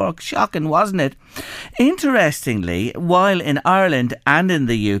his work. Shocking, wasn't it? Interestingly, while in Ireland and in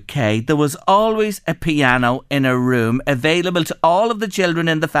the UK, there was always a piano in a room available to all of the children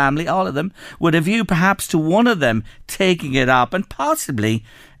in the family, all of them, with a view perhaps to one of them taking it up and possibly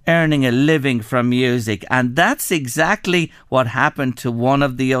earning a living from music. And that's exactly what happened to one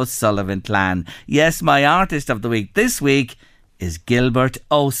of the O'Sullivan clan. Yes, my artist of the week this week is Gilbert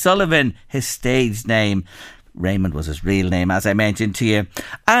O'Sullivan, his stage name. Raymond was his real name, as I mentioned to you.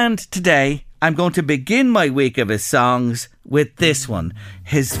 And today, I'm going to begin my week of his songs with this one,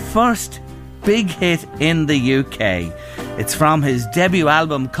 his first big hit in the UK. It's from his debut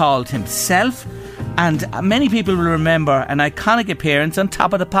album called Himself, and many people will remember an iconic appearance on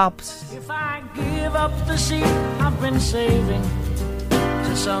Top of the Pops. If I give up the seat I've been saving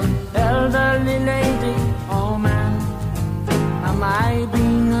to some elderly lady, oh man, am I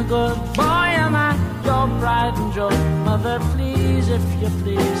being a good boy? Am I your pride and joy? Mother, please, if you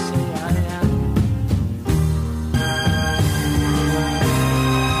please, say I am.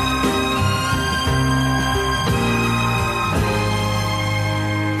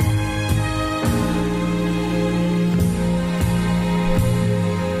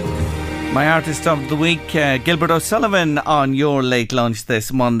 My artist of the week, Gilbert O'Sullivan, on your late lunch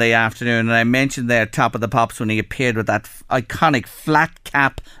this Monday afternoon. And I mentioned there Top of the Pops when he appeared with that iconic flat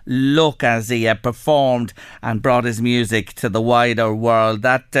cap look as he performed and brought his music to the wider world.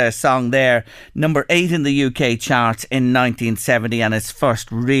 That song there, number 8 in the UK charts in 1970, and his first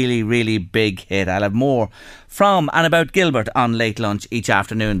really, really big hit. I'll have more from and about Gilbert on Late Lunch each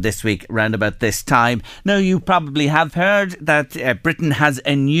afternoon this week, round about this time. Now, you probably have heard that Britain has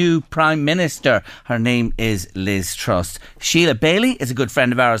a new Prime Minister. Her name is Liz Truss. Sheila Bailey is a good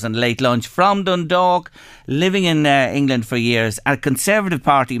friend of ours on Late Lunch from Dundalk, living in England for years, a Conservative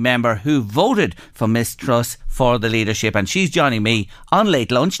Party member who voted for Miss Truss for the leadership, and she's joining me on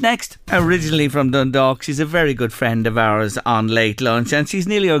Late Lunch next. Originally from Dundalk, she's a very good friend of ours on Late Lunch, and she's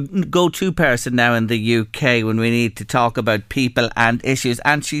nearly a go-to person now in the UK when we need to talk about people and issues,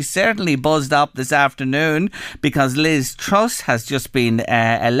 and she's certainly buzzed up this afternoon because Liz Truss has just been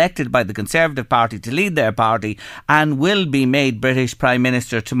elected by the Conservative Party to lead their party and will be made British Prime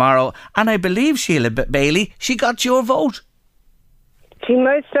Minister tomorrow. And I believe, Sheila Bailey, she got your vote. She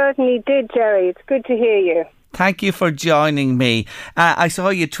most certainly did, Jerry. It's good to hear you. Thank you for joining me. I saw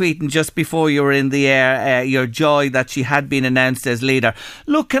you tweeting just before you were in the air your joy that she had been announced as leader.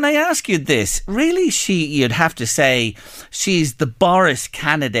 Look, can I ask you this? Really, you'd have to say she's the Boris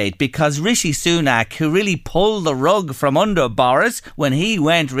candidate, because Rishi Sunak, who really pulled the rug from under Boris when he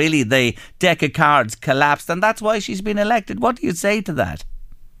went, really the deck of cards collapsed, and that's why she's been elected. What do you say to that?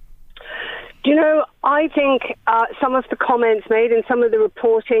 Do you know, I think some of the comments made and some of the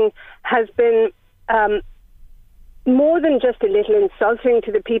reporting has been more than just a little insulting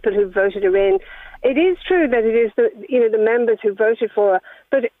to the people who voted her in. It is true that it is the members who voted for her,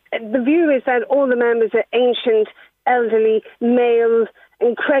 but the view is that all the members are ancient, elderly, male,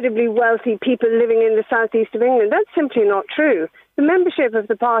 incredibly wealthy people living in the southeast of England. That's simply not true. The membership of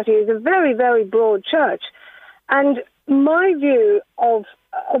the party is a very, very broad church. And my view of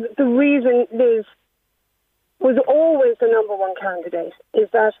the reason Liz was always the number one candidate is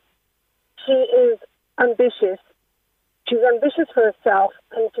that she is ambitious. She's ambitious for herself,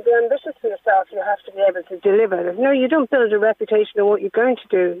 and to be ambitious for yourself, you have to be able to deliver. No, you don't build a reputation on what you're going to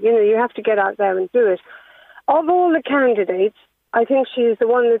do. You have to get out there and do it. Of all the candidates, I think she is the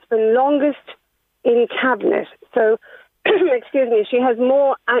one that's been longest in cabinet. So, excuse me, she has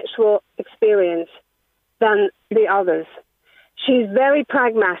more actual experience than the others. She's very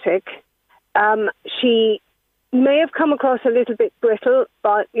pragmatic. She may have come across a little bit brittle,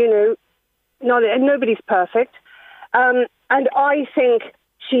 but, nobody's perfect. And I think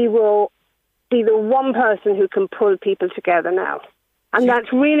she will be the one person who can pull people together now. And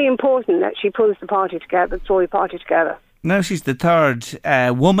that's really important, that she pulls the party together, the Tory party together. Now she's the third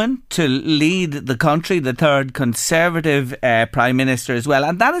woman to lead the country, the third Conservative Prime Minister as well.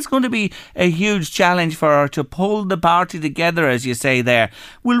 And that is going to be a huge challenge for her, to pull the party together, as you say there.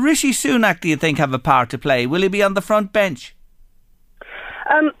 Will Rishi Sunak, do you think, have a part to play? Will he be on the front bench?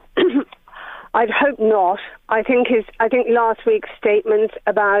 I'd hope not. I think last week's statements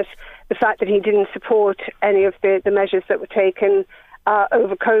about the fact that he didn't support any of the measures that were taken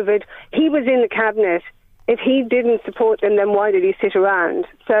over COVID, he was in the cabinet. If he didn't support them, then why did he sit around?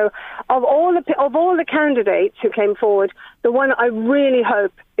 So, of all the candidates who came forward, the one I really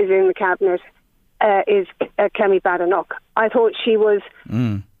hope is in the cabinet is Kemi Badenoch. I thought she was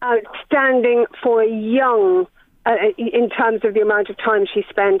outstanding for a young, in terms of the amount of time she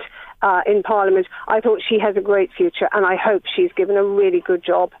spent in Parliament. I thought she has a great future, and I hope she's given a really good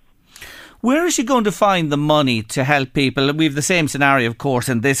job. Where is she going to find the money to help people? We have the same scenario, of course,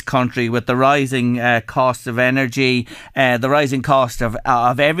 in this country with the rising cost of energy, the rising cost of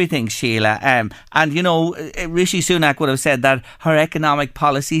everything, Sheila. And, Rishi Sunak would have said that her economic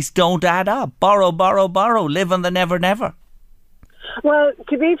policies don't add up. Borrow, borrow, borrow. Live on the never, never. Well,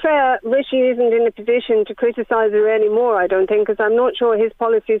 to be fair, Rishi isn't in a position to criticise her anymore, I don't think, because I'm not sure his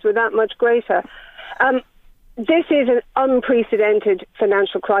policies were that much greater. This is an unprecedented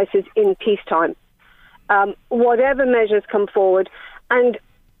financial crisis in peacetime. Whatever measures come forward, and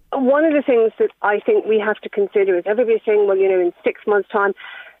one of the things that I think we have to consider is everybody's saying, well, in 6 months' time.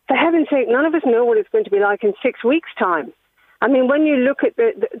 For heaven's sake, none of us know what it's going to be like in 6 weeks' time. I mean, when you look at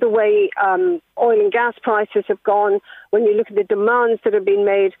the way oil and gas prices have gone, when you look at the demands that have been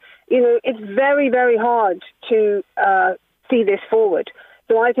made, it's very, very hard to see this forward.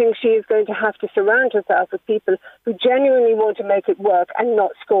 So I think she is going to have to surround herself with people who genuinely want to make it work and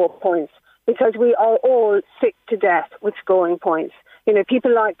not score points, because we are all sick to death with scoring points.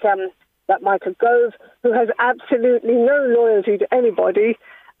 People like Michael Gove, who has absolutely no loyalty to anybody.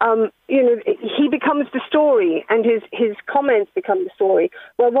 He becomes the story, and his comments become the story.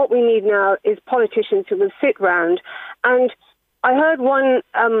 Well, what we need now is politicians who will sit round. And I heard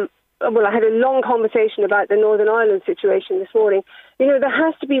I had a long conversation about the Northern Ireland situation this morning. There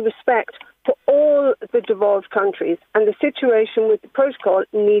has to be respect for all the devolved countries, and the situation with the protocol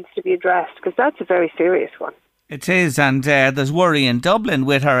needs to be addressed, because that's a very serious one. It is, and there's worry in Dublin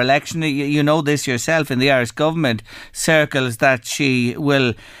with her election. You know this yourself in the Irish government circles, that she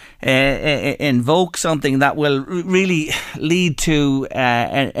will invoke something that will really lead to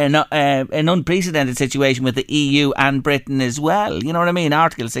an unprecedented situation with the EU and Britain as well. You know what I mean?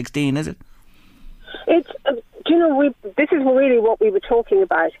 Article 16, is it? It's, this is really what we were talking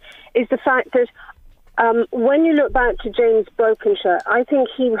about, is the fact that when you look back to James Brokenshire, I think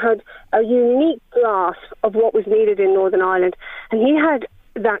he had a unique grasp of what was needed in Northern Ireland. And he had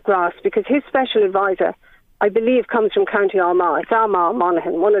that grasp because his special advisor, I believe, comes from County Armagh. It's Armagh,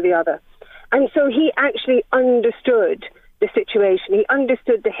 Monaghan, one or the other. And so he actually understood the situation. He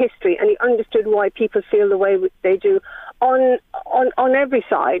understood the history, and he understood why people feel the way they do on every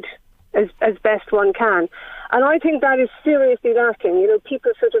side as best one can. And I think that is seriously lacking.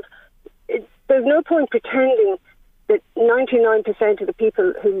 People sort of, there's no point pretending that 99% of the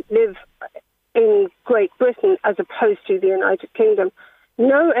people who live in Great Britain, as opposed to the United Kingdom,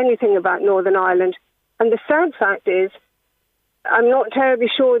 know anything about Northern Ireland. And the sad fact is, I'm not terribly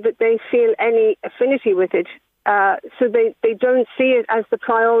sure that they feel any affinity with it. So they don't see it as the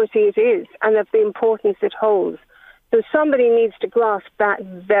priority it is and of the importance it holds. So somebody needs to grasp that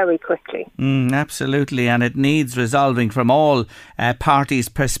very quickly. Absolutely, and it needs resolving from all parties'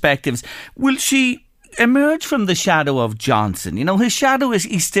 perspectives. Will she emerge from the shadow of Johnson? You know, his shadow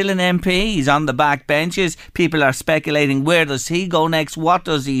he's still an MP, he's on the back benches. People are speculating, where does he go next? What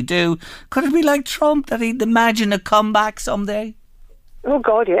does he do? Could it be like Trump, that he'd imagine a comeback someday? Oh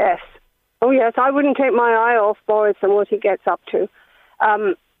God, yes. Oh yes, I wouldn't take my eye off Boris and what he gets up to.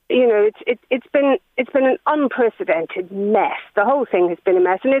 You know, it's been an unprecedented mess. The whole thing has been a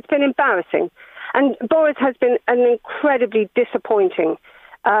mess, and it's been embarrassing. And Boris has been an incredibly disappointing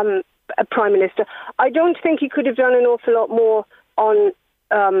Prime Minister. I don't think he could have done an awful lot more on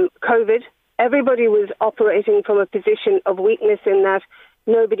COVID. Everybody was operating from a position of weakness in that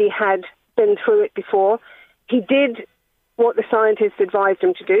nobody had been through it before. He did what the scientists advised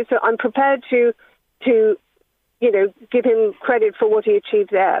him to do. So I'm prepared to give him credit for what he achieved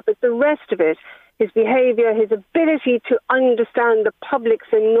there. But the rest of it, his behaviour, his ability to understand the public's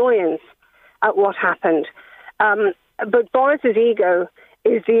annoyance at what happened. But Boris's ego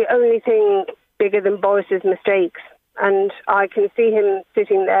is the only thing bigger than Boris's mistakes. And I can see him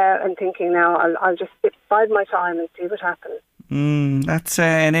sitting there and thinking, now I'll just bide my time and see what happens. That's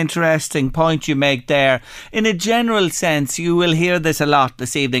an interesting point you make there. In a general sense, you will hear this a lot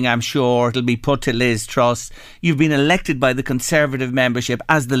this evening, I'm sure. It'll be put to Liz Truss. You've been elected by the Conservative membership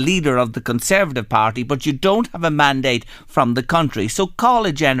as the leader of the Conservative Party, but you don't have a mandate from the country. So call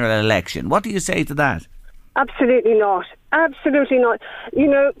a general election. What do you say to that? Absolutely not. Absolutely not. You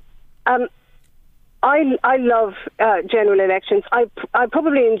know, I love general elections. I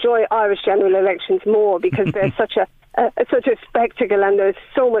probably enjoy Irish general elections more because they're such a spectacle and there's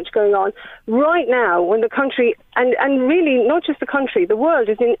so much going on. Right now, when the country, and really not just the country, the world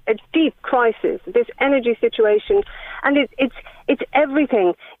is in a deep crisis, this energy situation, and it's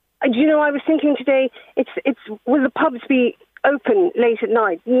everything. And, you know, I was thinking today, will the pubs be open late at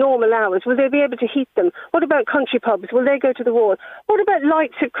night, normal hours? Will they be able to heat them? What about country pubs? Will they go to the wall? What about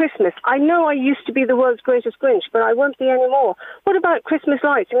lights at Christmas? I know I used to be the world's greatest Grinch, but I won't be anymore. What about Christmas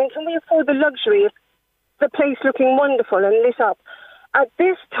lights? I mean, can we afford the luxury of the place looking wonderful and lit up? At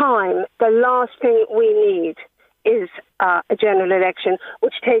this time, the last thing we need is a general election,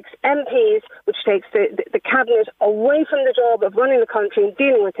 which takes MPs, which takes the cabinet away from the job of running the country and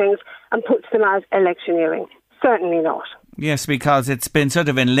dealing with things and puts them as electioneering. Certainly not. Yes, because it's been sort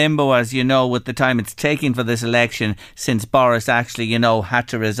of in limbo, as you know, with the time it's taking for this election since Boris actually, you know, had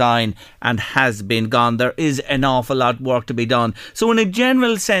to resign and has been gone. There is an awful lot of work to be done. So in a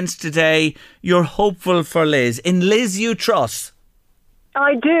general sense today, you're hopeful for Liz. In Liz you trust?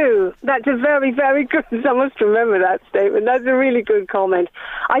 I do. That's a very, very good... I must remember that statement. That's a really good comment.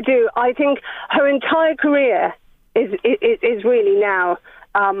 I do. I think her entire career is really now...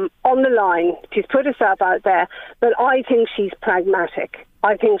 on the line. She's put herself out there, but I think she's pragmatic.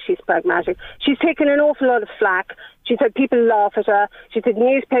 She's taken an awful lot of flack. She's had people laugh at her. She's had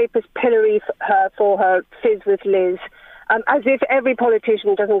newspapers pillory her for her fizz with Liz, as if every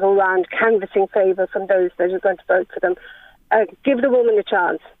politician doesn't go around canvassing favour from those that are going to vote for them. Give the woman a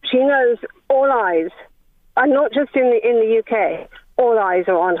chance. She knows all eyes, and not just in the UK, all eyes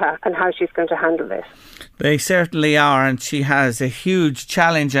are on her and how she's going to handle this. They certainly are, and she has a huge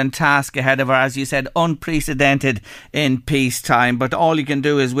challenge and task ahead of her, as you said, unprecedented in peacetime. But all you can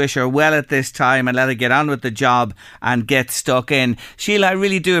do is wish her well at this time and let her get on with the job and get stuck in. Sheila, I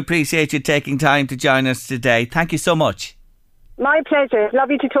really do appreciate you taking time to join us today. Thank you so much. My pleasure.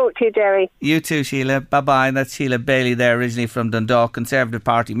 Lovely to talk to you, Jerry. You too, Sheila. Bye-bye. That's Sheila Bailey there, originally from Dundalk, Conservative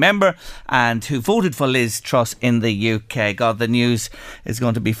Party member, and who voted for Liz Truss in the UK. God, the news is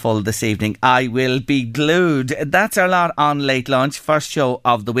going to be full this evening. I will be glued. That's our lot on Late Lunch. First show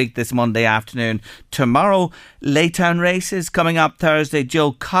of the week this Monday afternoon. Tomorrow, Laytown races coming up Thursday.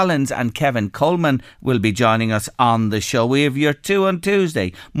 Joe Collins and Kevin Coleman will be joining us on the show. We have your 2 on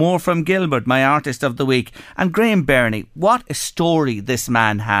Tuesday. More from Gilbert, my artist of the week. And Graham Burney. What a story this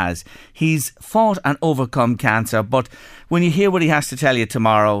man has. He's fought and overcome cancer, but when you hear what he has to tell you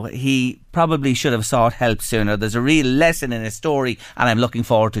tomorrow, he probably should have sought help sooner. There's a real lesson in his story, and I'm looking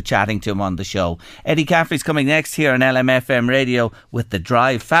forward to chatting to him on the show. Eddie Caffrey's coming next here on LMFM Radio with The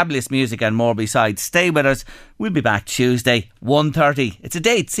Drive. Fabulous music and more besides. Stay with us. We'll be back Tuesday, 1:30. It's a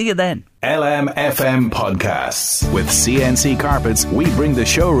date. See you then. LMFM Podcasts. With CNC Carpets, we bring the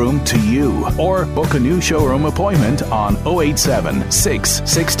showroom to you. Or book a new showroom appointment on 087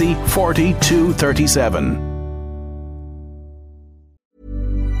 660 4237.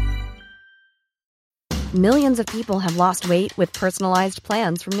 Millions of people have lost weight with personalized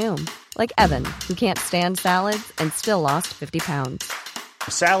plans from Noom. Like Evan, who can't stand salads and still lost 50 pounds.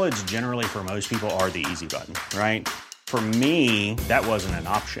 Salads generally for most people are the easy button, right? For me, that wasn't an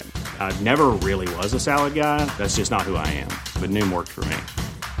option. I never really was a salad guy. That's just not who I am. But Noom worked for me.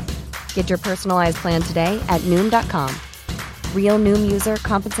 Get your personalized plan today at Noom.com. Real Noom user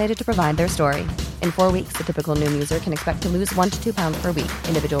compensated to provide their story. In 4 weeks, the typical Noom user can expect to lose 1 to 2 pounds per week.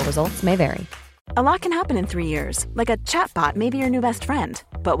 Individual results may vary. A lot can happen in 3 years, like a chatbot may be your new best friend.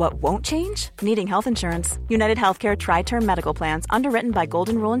 But what won't change? Needing health insurance. United Healthcare Tri-Term Medical Plans, underwritten by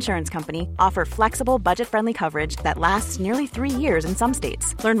Golden Rule Insurance Company, offer flexible, budget-friendly coverage that lasts nearly 3 years in some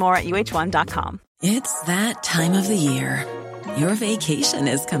states. Learn more at uh1.com. It's that time of the year. Your vacation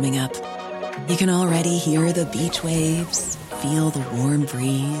is coming up. You can already hear the beach waves, feel the warm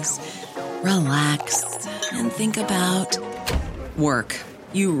breeze, relax, and think about work.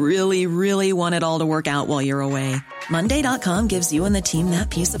 You really, really want it all to work out while you're away. Monday.com gives you and the team that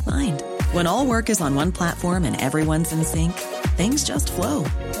peace of mind. When all work is on one platform and everyone's in sync, things just flow.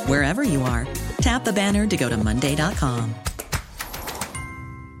 Wherever you are, tap the banner to go to Monday.com.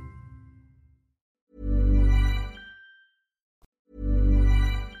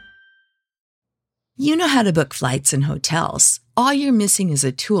 You know how to book flights and hotels. All you're missing is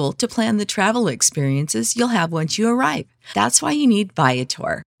a tool to plan the travel experiences you'll have once you arrive. That's why you need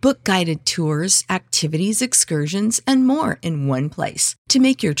Viator. Book guided tours, activities, excursions, and more in one place to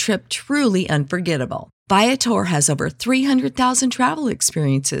make your trip truly unforgettable. Viator has over 300,000 travel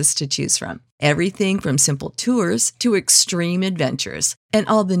experiences to choose from. Everything from simple tours to extreme adventures and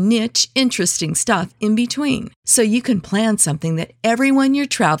all the niche, interesting stuff in between. So you can plan something that everyone you're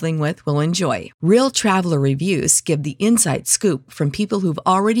traveling with will enjoy. Real traveler reviews give the inside scoop from people who've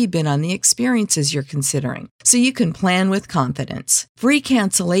already been on the experiences you're considering. So you can plan with confidence. Free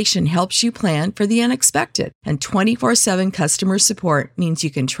cancellation helps you plan for the unexpected. And 24/7 customer support means you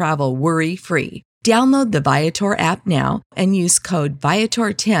can travel worry-free. Download the Viator app now and use code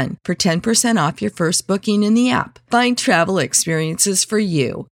Viator10 for 10% off your first booking in the app. Find travel experiences for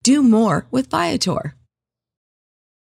you. Do more with Viator.